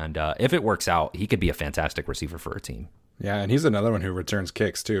Peoples-Jones. And if it works out, he could be a fantastic receiver for a team. Yeah, and he's another one who returns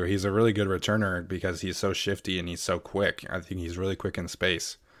kicks too. He's a really good returner because he's so shifty and he's so quick. I think he's really quick in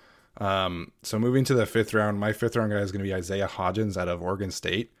space. So moving to the 5th round, my 5th round guy is going to be Isaiah Hodgins out of Oregon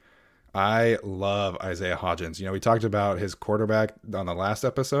State. I love Isaiah Hodgins. We talked about his quarterback on the last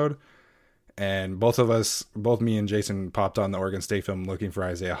episode, and both me and Jason popped on the Oregon State film looking for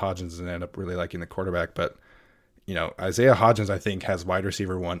Isaiah Hodgins and ended up really liking the quarterback. But, Isaiah Hodgins, I think, has wide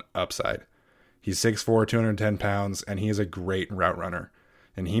receiver 1 upside. He's 6'4", 210 pounds, and he is a great route runner.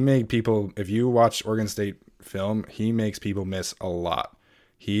 And he made people, if you watch Oregon State film, he makes people miss a lot.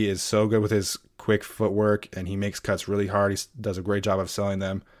 He is so good with his quick footwork, and he makes cuts really hard. He does a great job of selling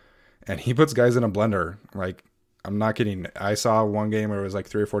them. And he puts guys in a blender. Like, I'm not kidding. I saw one game where it was like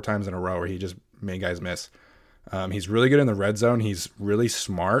 3 or 4 times in a row where he just made guys miss. He's really good in the red zone. He's really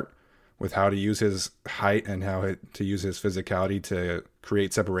smart with how to use his height and how to use his physicality to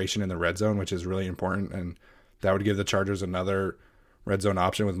create separation in the red zone, which is really important. And that would give the Chargers another red zone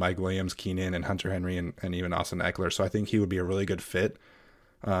option with Mike Williams, Keenan, and Hunter Henry, and even Austin Eckler. So I think he would be a really good fit.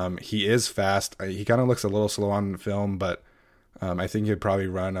 He is fast. He kind of looks a little slow on film, but I think he'd probably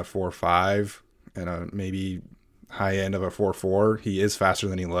run a 4.5 and a maybe high end of a 4.4. He is faster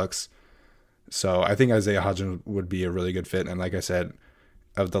than he looks. So I think Isaiah Hodgins would be a really good fit. And like I said,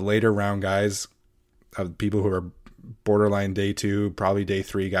 of the later round guys, of people who are borderline day 2, probably day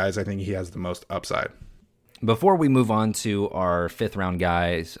 3 guys, I think he has the most upside. Before we move on to our 5th round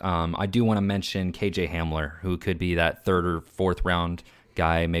guys, I do want to mention KJ Hamler, who could be that 3rd or 4th round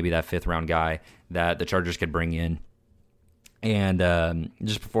guy, maybe that 5th round guy that the Chargers could bring in. And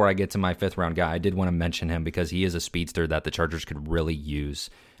just before I get to my 5th round guy, I did want to mention him because he is a speedster that the Chargers could really use.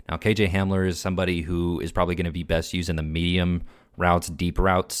 Now, KJ Hamler is somebody who is probably going to be best used in the medium routes, deep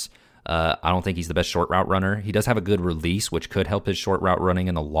routes. I don't think he's the best short route runner. He does have a good release, which could help his short route running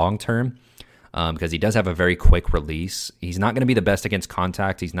in the long term, because he does have a very quick release. He's not going to be the best against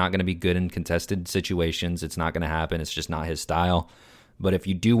contact. He's not going to be good in contested situations. It's not going to happen. It's just not his style. But if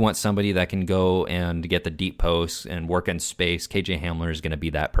you do want somebody that can go and get the deep posts and work in space, KJ Hamler is going to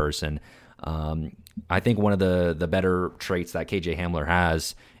be that person. I think one of the better traits that KJ Hamler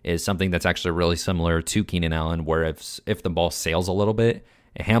has is something that's actually really similar to Keenan Allen, where if the ball sails a little bit,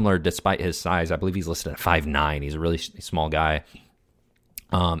 Hamler, despite his size, I believe he's listed at 5'9". He's a really small guy.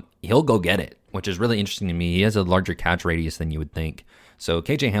 He'll go get it, which is really interesting to me. He has a larger catch radius than you would think. So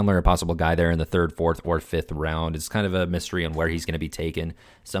KJ Hamler, a possible guy there in the 3rd, 4th, or 5th round. It's kind of a mystery on where he's going to be taken.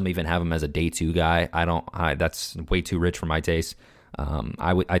 Some even have him as a day 2 guy. That's way too rich for my taste.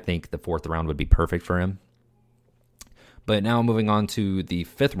 I think the 4th round would be perfect for him. But now moving on to the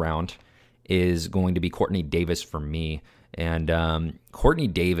 5th round is going to be Courtney Davis for me. And Courtney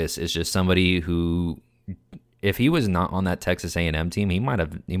Davis is just somebody who, if he was not on that Texas A&M team, he might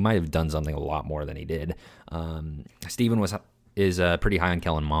have done something a lot more than he did. Steven is pretty high on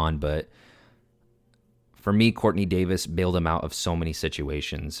Kellen Mond, but for me, Courtney Davis bailed him out of so many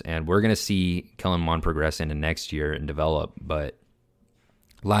situations, and we're going to see Kellen Mond progress into next year and develop. But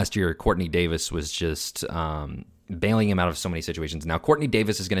last year, Courtney Davis was just bailing him out of so many situations. Now, Courtney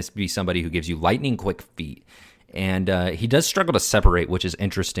Davis is going to be somebody who gives you lightning quick feet. And he does struggle to separate, which is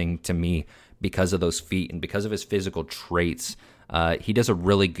interesting to me because of those feet and because of his physical traits. He does a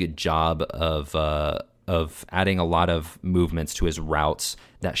really good job of adding a lot of movements to his routes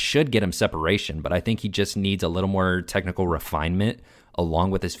that should get him separation, but I think he just needs a little more technical refinement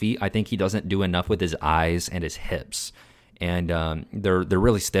along with his feet. I think he doesn't do enough with his eyes and his hips, and they're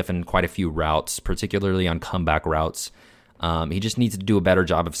really stiff in quite a few routes, particularly on comeback routes. He just needs to do a better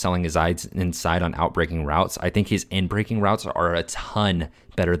job of selling his eyes inside on outbreaking routes. I think his in-breaking routes are a ton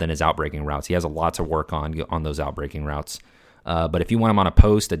better than his outbreaking routes. He has a lot to work on those outbreaking routes. But if you want him on a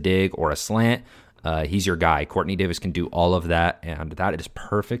post, a dig, or a slant, he's your guy. Courtney Davis can do all of that, and that is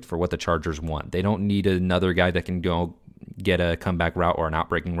perfect for what the Chargers want. They don't need another guy that can go get a comeback route or an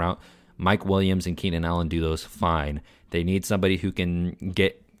outbreaking route. Mike Williams and Keenan Allen do those fine. They need somebody who can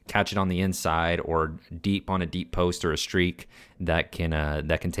catch it on the inside or deep on a deep post or a streak that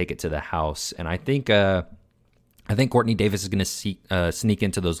can take it to the house. And I think Courtney Davis is going to sneak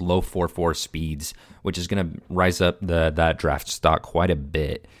into those low 4.4 speeds, which is going to rise up that draft stock quite a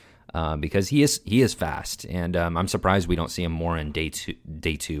bit. Because he is fast, and I'm surprised we don't see him more in day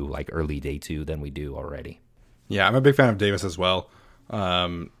two, like early day two, than we do already. Yeah, I'm a big fan of Davis as well.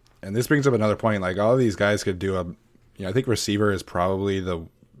 And this brings up another point. Like, all of these guys could do I think receiver is probably the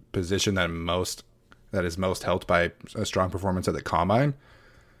position that is most helped by a strong performance at the combine.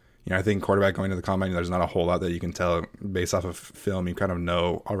 I think quarterback going to the combine, there's not a whole lot that you can tell based off of film. You kind of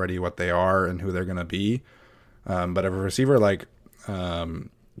know already what they are and who they're going to be. But if a receiver like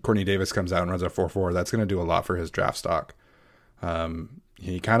Courtney Davis comes out and runs a 4.4, that's going to do a lot for his draft stock.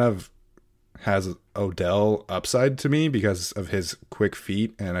 He kind of has Odell upside to me because of his quick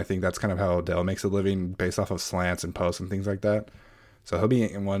feet, and I think that's kind of how Odell makes a living based off of slants and posts and things like that. So he'll be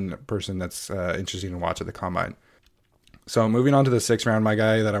one person that's interesting to watch at the combine. So moving on to the 6th round, my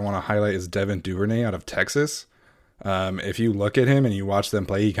guy that I want to highlight is Devin Duvernay out of Texas. If you look at him and you watch them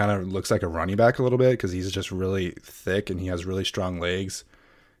play, he kind of looks like a running back a little bit because he's just really thick and he has really strong legs.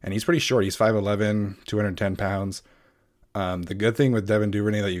 And he's pretty short. He's 5'11", 210 pounds. The good thing with Devin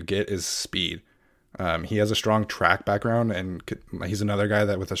Duvernay that you get is speed. He has a strong track background, and he's another guy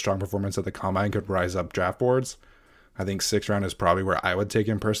that with a strong performance at the combine could rise up draft boards. I think 6th round is probably where I would take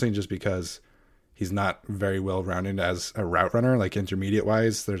him personally, just because he's not very well rounded as a route runner. Like intermediate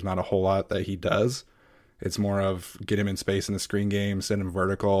wise, there's not a whole lot that he does. It's more of get him in space in the screen game, send him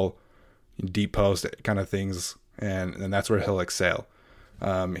vertical, deep post kind of things, and that's where he'll excel.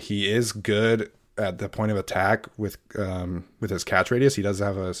 He is good at the point of attack with his catch radius. He does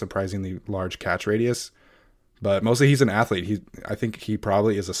have a surprisingly large catch radius, but mostly he's an athlete. I think he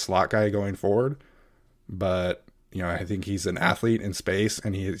probably is a slot guy going forward, but I think he's an athlete in space,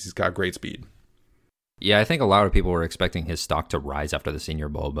 and he's got great speed. Yeah, I think a lot of people were expecting his stock to rise after the Senior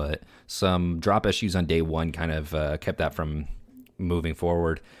Bowl, but some drop issues on day one kind of kept that from moving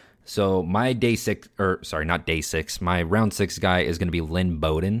forward. So my my round 6 guy is going to be Lynn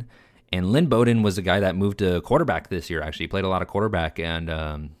Bowden. And Lynn Bowden was a guy that moved to quarterback this year, actually. He played a lot of quarterback,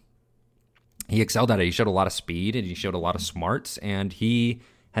 and he excelled at it. He showed a lot of speed, and he showed a lot of smarts, and he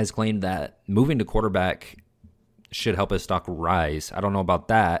has claimed that moving to quarterback should help his stock rise. I don't know about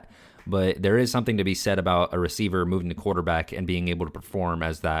that, but there is something to be said about a receiver moving to quarterback and being able to perform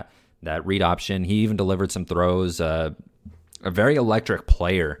as that read option. He even delivered some throws, a very electric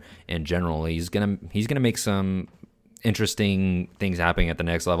player in general. He's gonna make some interesting things happening at the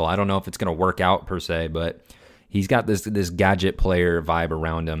next level. I don't know if it's gonna work out per se, but he's got this gadget player vibe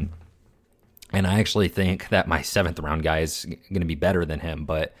around him. And I actually think that my 7th round guy is gonna be better than him.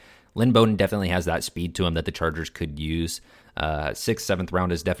 But Lynn Bowden definitely has that speed to him that the Chargers could use. 6th, 7th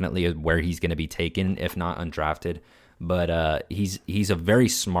round is definitely where he's gonna be taken, if not undrafted. But he's a very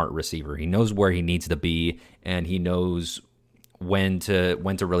smart receiver. He knows where he needs to be, and he knows when to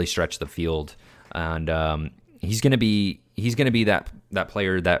really stretch the field, and he's gonna be that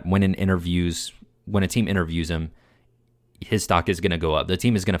player that when a team interviews him, his stock is gonna go up. The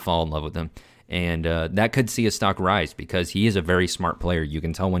team is gonna fall in love with him, and that could see his stock rise because he is a very smart player. You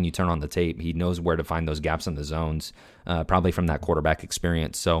can tell when you turn on the tape. He knows where to find those gaps in the zones, probably from that quarterback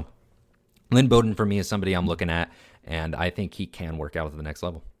experience. So Lynn Bowden for me is somebody I'm looking at, and I think he can work out at the next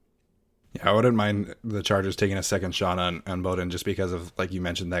level. Yeah, I wouldn't mind the Chargers taking a second shot on Bowden just because of, like you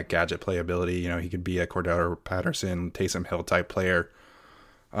mentioned, that gadget playability. He could be a Cordell Patterson, Taysom Hill type player.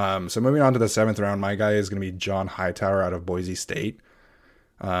 So moving on to the 7th round, my guy is going to be John Hightower out of Boise State.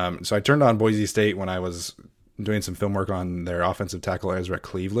 So I turned on Boise State when I was doing some film work on their offensive tackle Ezra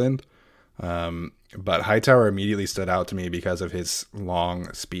Cleveland. But Hightower immediately stood out to me because of his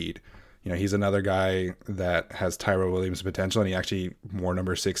long speed. He's another guy that has Tyrell Williams potential, and he actually wore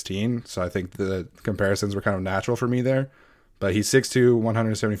number 16. So I think the comparisons were kind of natural for me there. But he's 6'2",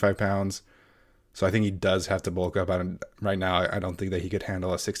 175 pounds. So I think he does have to bulk up. Right now, I don't think that he could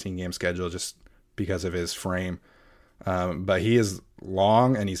handle a 16-game schedule just because of his frame. But he is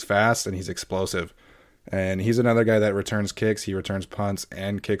long, and he's fast, and he's explosive. And he's another guy that returns kicks. He returns punts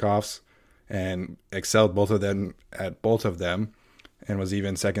and kickoffs and excelled both of them, and was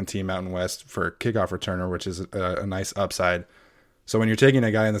even second team Mountain West for kickoff returner, which is a nice upside. So when you're taking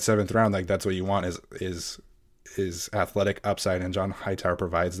a guy in the 7th round, like, that's what you want is athletic upside, and John Hightower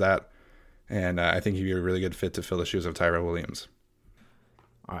provides that. And I think he'd be a really good fit to fill the shoes of Tyrell Williams.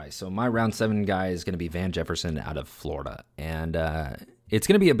 All right, so my round 7 guy is going to be Van Jefferson out of Florida. And it's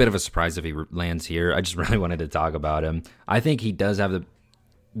going to be a bit of a surprise if he lands here. I just really wanted to talk about him. I think he does have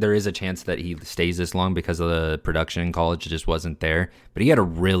there is a chance that he stays this long because of the production in college just wasn't there. But he had a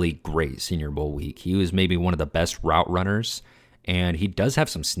really great Senior Bowl week. He was maybe one of the best route runners, and he does have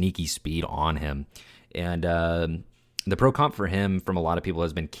some sneaky speed on him. And the pro comp for him from a lot of people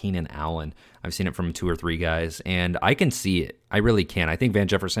has been Keenan Allen. I've seen it from 2 or 3 guys, and I can see it. I really can. I think Van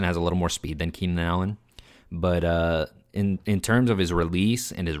Jefferson has a little more speed than Keenan Allen. But in terms of his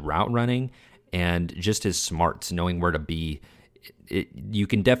release and his route running and just his smarts, knowing where to be, you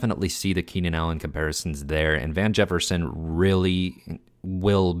can definitely see the Keenan Allen comparisons there. And Van Jefferson really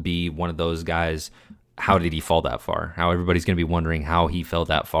will be one of those guys. How did he fall that far? How everybody's going to be wondering how he fell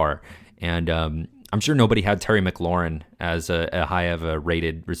that far. And I'm sure nobody had Terry McLaurin as a high of a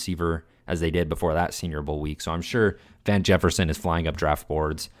rated receiver as they did before that Senior Bowl week. So I'm sure Van Jefferson is flying up draft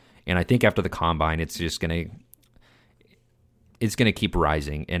boards. And I think after the combine, it's just going to keep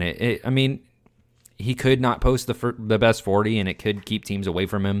rising. And I mean, he could not post the best 40, and it could keep teams away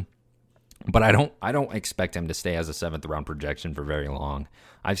from him. But I don't expect him to stay as a 7th round projection for very long.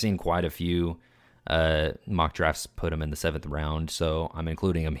 I've seen quite a few mock drafts put him in the 7th round, so I'm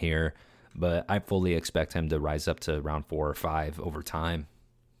including him here. But I fully expect him to rise up to round 4 or 5 over time.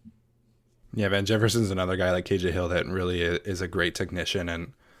 Yeah, Van Jefferson's another guy like KJ Hill that really is a great technician,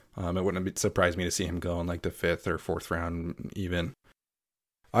 and it wouldn't surprise me to see him go in like the 5th or 4th round even.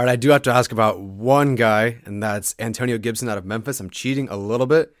 All right, I do have to ask about one guy, and that's Antonio Gibson out of Memphis. I'm cheating a little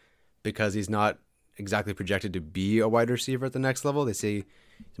bit because he's not exactly projected to be a wide receiver at the next level. They say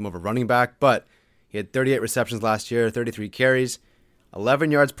he's more of a running back, but he had 38 receptions last year, 33 carries,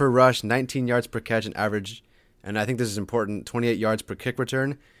 11 yards per rush, 19 yards per catch and average, and I think this is important, 28 yards per kick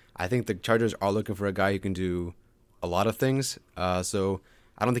return. I think the Chargers are looking for a guy who can do a lot of things. So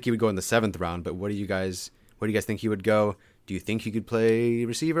I don't think he would go in the 7th round, but where do you guys think he would go? Do you think he could play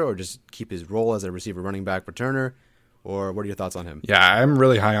receiver or just keep his role as a receiver, running back, returner? Or what are your thoughts on him? Yeah, I'm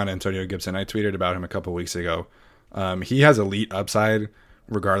really high on Antonio Gibson. I tweeted about him a couple weeks ago. He has elite upside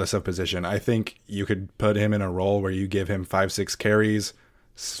regardless of position. I think you could put him in a role where you give him 5-6 carries,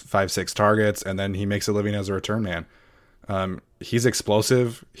 5-6 targets, and then he makes a living as a return man. He's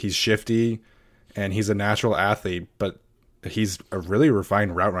explosive, he's shifty, and he's a natural athlete, but he's a really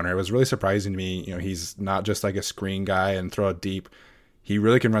refined route runner. It was really surprising to me. He's not just like a screen guy and throw it deep. He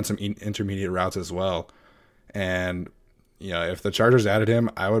really can run some intermediate routes as well. And, if the Chargers added him,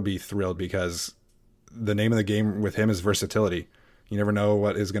 I would be thrilled because the name of the game with him is versatility. You never know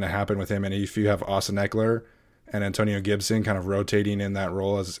what is going to happen with him. And if you have Austin Eckler and Antonio Gibson kind of rotating in that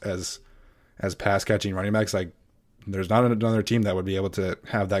role as pass catching running backs, like there's not another team that would be able to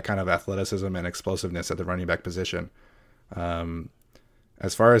have that kind of athleticism and explosiveness at the running back position.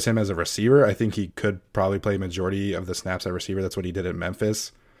 As far as him as a receiver, I think he could probably play majority of the snaps at receiver. That's what he did at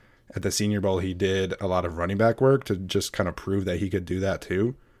Memphis. At the Senior Bowl, he did a lot of running back work to just kind of prove that he could do that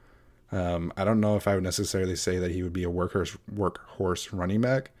too. I don't know if I would necessarily say that he would be a workhorse running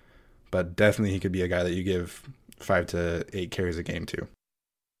back, but definitely he could be a guy that you give 5 to 8 carries a game to.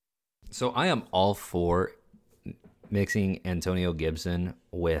 So I am all for mixing Antonio Gibson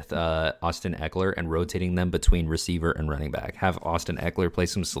with Austin Eckler and rotating them between receiver and running back. Have Austin Eckler play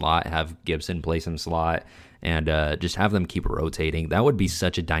some slot, have Gibson play some slot, and just have them keep rotating. That would be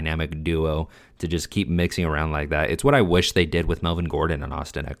such a dynamic duo to just keep mixing around like that. It's what I wish they did with Melvin Gordon and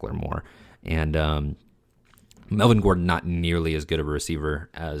Austin Eckler more. And Melvin Gordon, not nearly as good of a receiver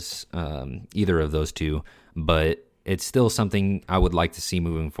as either of those two, but it's still something I would like to see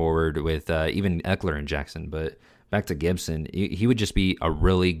moving forward with even Eckler and Jackson. But back to Gibson, he would just be a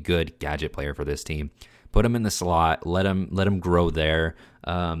really good gadget player for this team. Put him in the slot, let him grow there.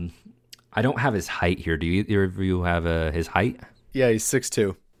 I don't have his height here. Do either of you have his height? Yeah, he's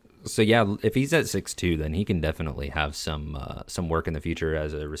 6'2". So yeah, if he's at 6'2", then he can definitely have some work in the future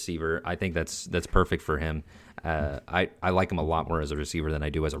as a receiver. I think that's perfect for him. I like him a lot more as a receiver than I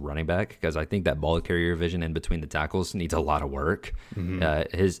do as a running back, because I think that ball carrier vision in between the tackles needs a lot of work.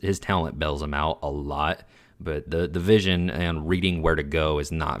 His talent bails him out a lot, but the vision and reading where to go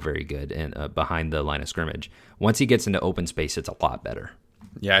is not very good and behind the line of scrimmage. Once he gets into open space, it's a lot better.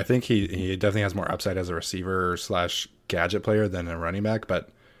 Yeah, I think he definitely has more upside as a receiver / gadget player than a running back, but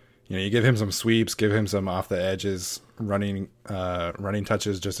you give him some sweeps, give him some off the edges running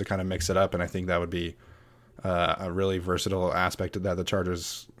touches just to kind of mix it up, and I think that would be a really versatile aspect that the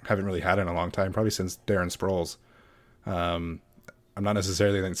Chargers haven't really had in a long time, probably since Darren Sproles. I'm not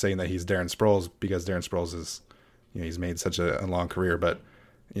necessarily saying that he's Darren Sproles, because Darren Sproles is, he's made such a long career, but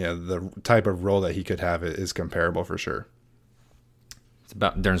the type of role that he could have is comparable for sure. It's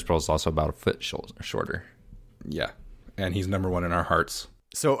about Darren Sproles is also about a foot shorter. Yeah, and he's number one in our hearts.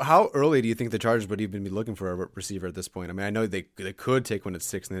 So how early do you think the Chargers would even be looking for a receiver at this point? I mean, I know they could take one at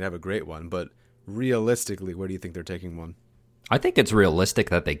 6 and they'd have a great one, but realistically, where do you think they're taking one? I think it's realistic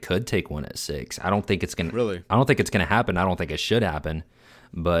that they could take one at 6. I don't think it's gonna really. I don't think it's gonna happen. I don't think it should happen.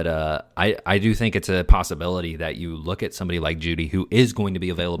 But I do think it's a possibility that you look at somebody like Jeudy, who is going to be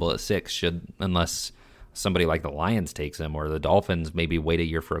available at 6, unless somebody like the Lions takes him, or the Dolphins maybe wait a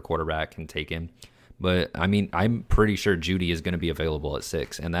year for a quarterback and take him. But I mean, I'm pretty sure Jeudy is going to be available at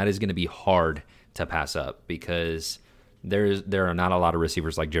 6, and that is going to be hard to pass up, because there are not a lot of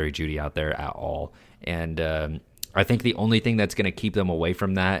receivers like Jerry Jeudy out there at all. And I think the only thing that's going to keep them away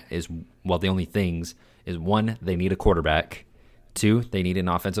from that is, well, the only things is, 1, they need a quarterback. 2, they need an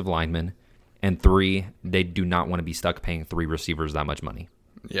offensive lineman. And 3, they do not want to be stuck paying 3 receivers that much money.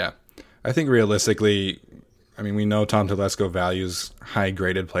 Yeah. I think realistically, I mean, we know Tom Telesco values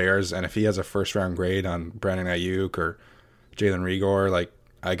high-graded players, and if he has a first-round grade on Brandon Ayuk or Jalen Reagor, like,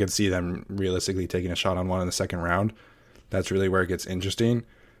 I could see them realistically taking a shot on one in the second round. That's really where it gets interesting.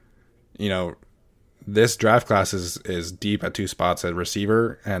 This draft class is deep at 2 spots, at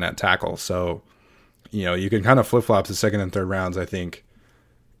receiver and at tackle. So, you can kind of flip-flop the second and third rounds, I think.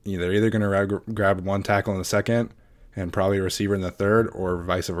 They're either going to grab one tackle in the second and probably a receiver in the third, or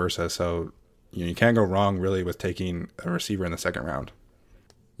vice versa. So, you can't go wrong really with taking a receiver in the second round.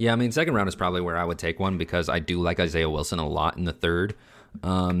 Yeah, I mean, second round is probably where I would take one, because I do like Isaiah Wilson a lot in the third.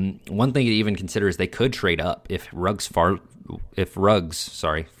 One thing to even consider is they could trade up if Ruggs falls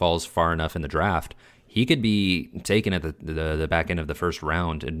far enough in the draft. He could be taken at the back end of the first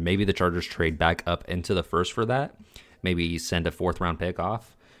round, and maybe the Chargers trade back up into the first for that. Maybe send a 4th round pick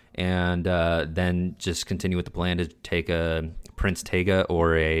off, and then just continue with the plan to take a Prince Tega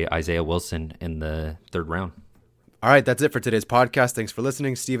or a Isaiah Wilson in the 3rd round. All right, that's it for today's podcast. Thanks for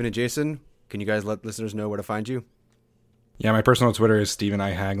listening, Steven and Jason. Can you guys let listeners know where to find you? Yeah, my personal Twitter is Stephen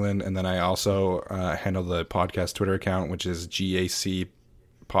I. Haglund, and then I also handle the podcast Twitter account, which is GAC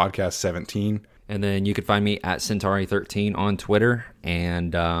Podcast 17. And then you can find me at Centauri13 on Twitter,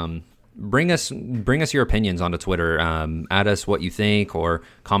 and bring us your opinions onto Twitter. Add us what you think, or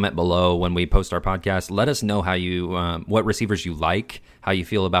comment below when we post our podcast. Let us know how you what receivers you like, how you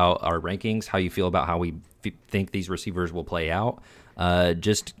feel about our rankings, how you feel about how we think these receivers will play out.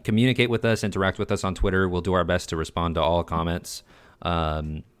 Just communicate with us, interact with us on Twitter. We'll do our best to respond to all comments.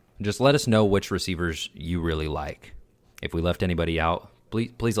 Just let us know which receivers you really like. If we left anybody out,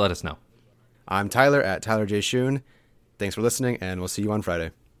 please let us know. I'm Tyler at Tyler J. Schoon. Thanks for listening, and we'll see you on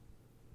Friday.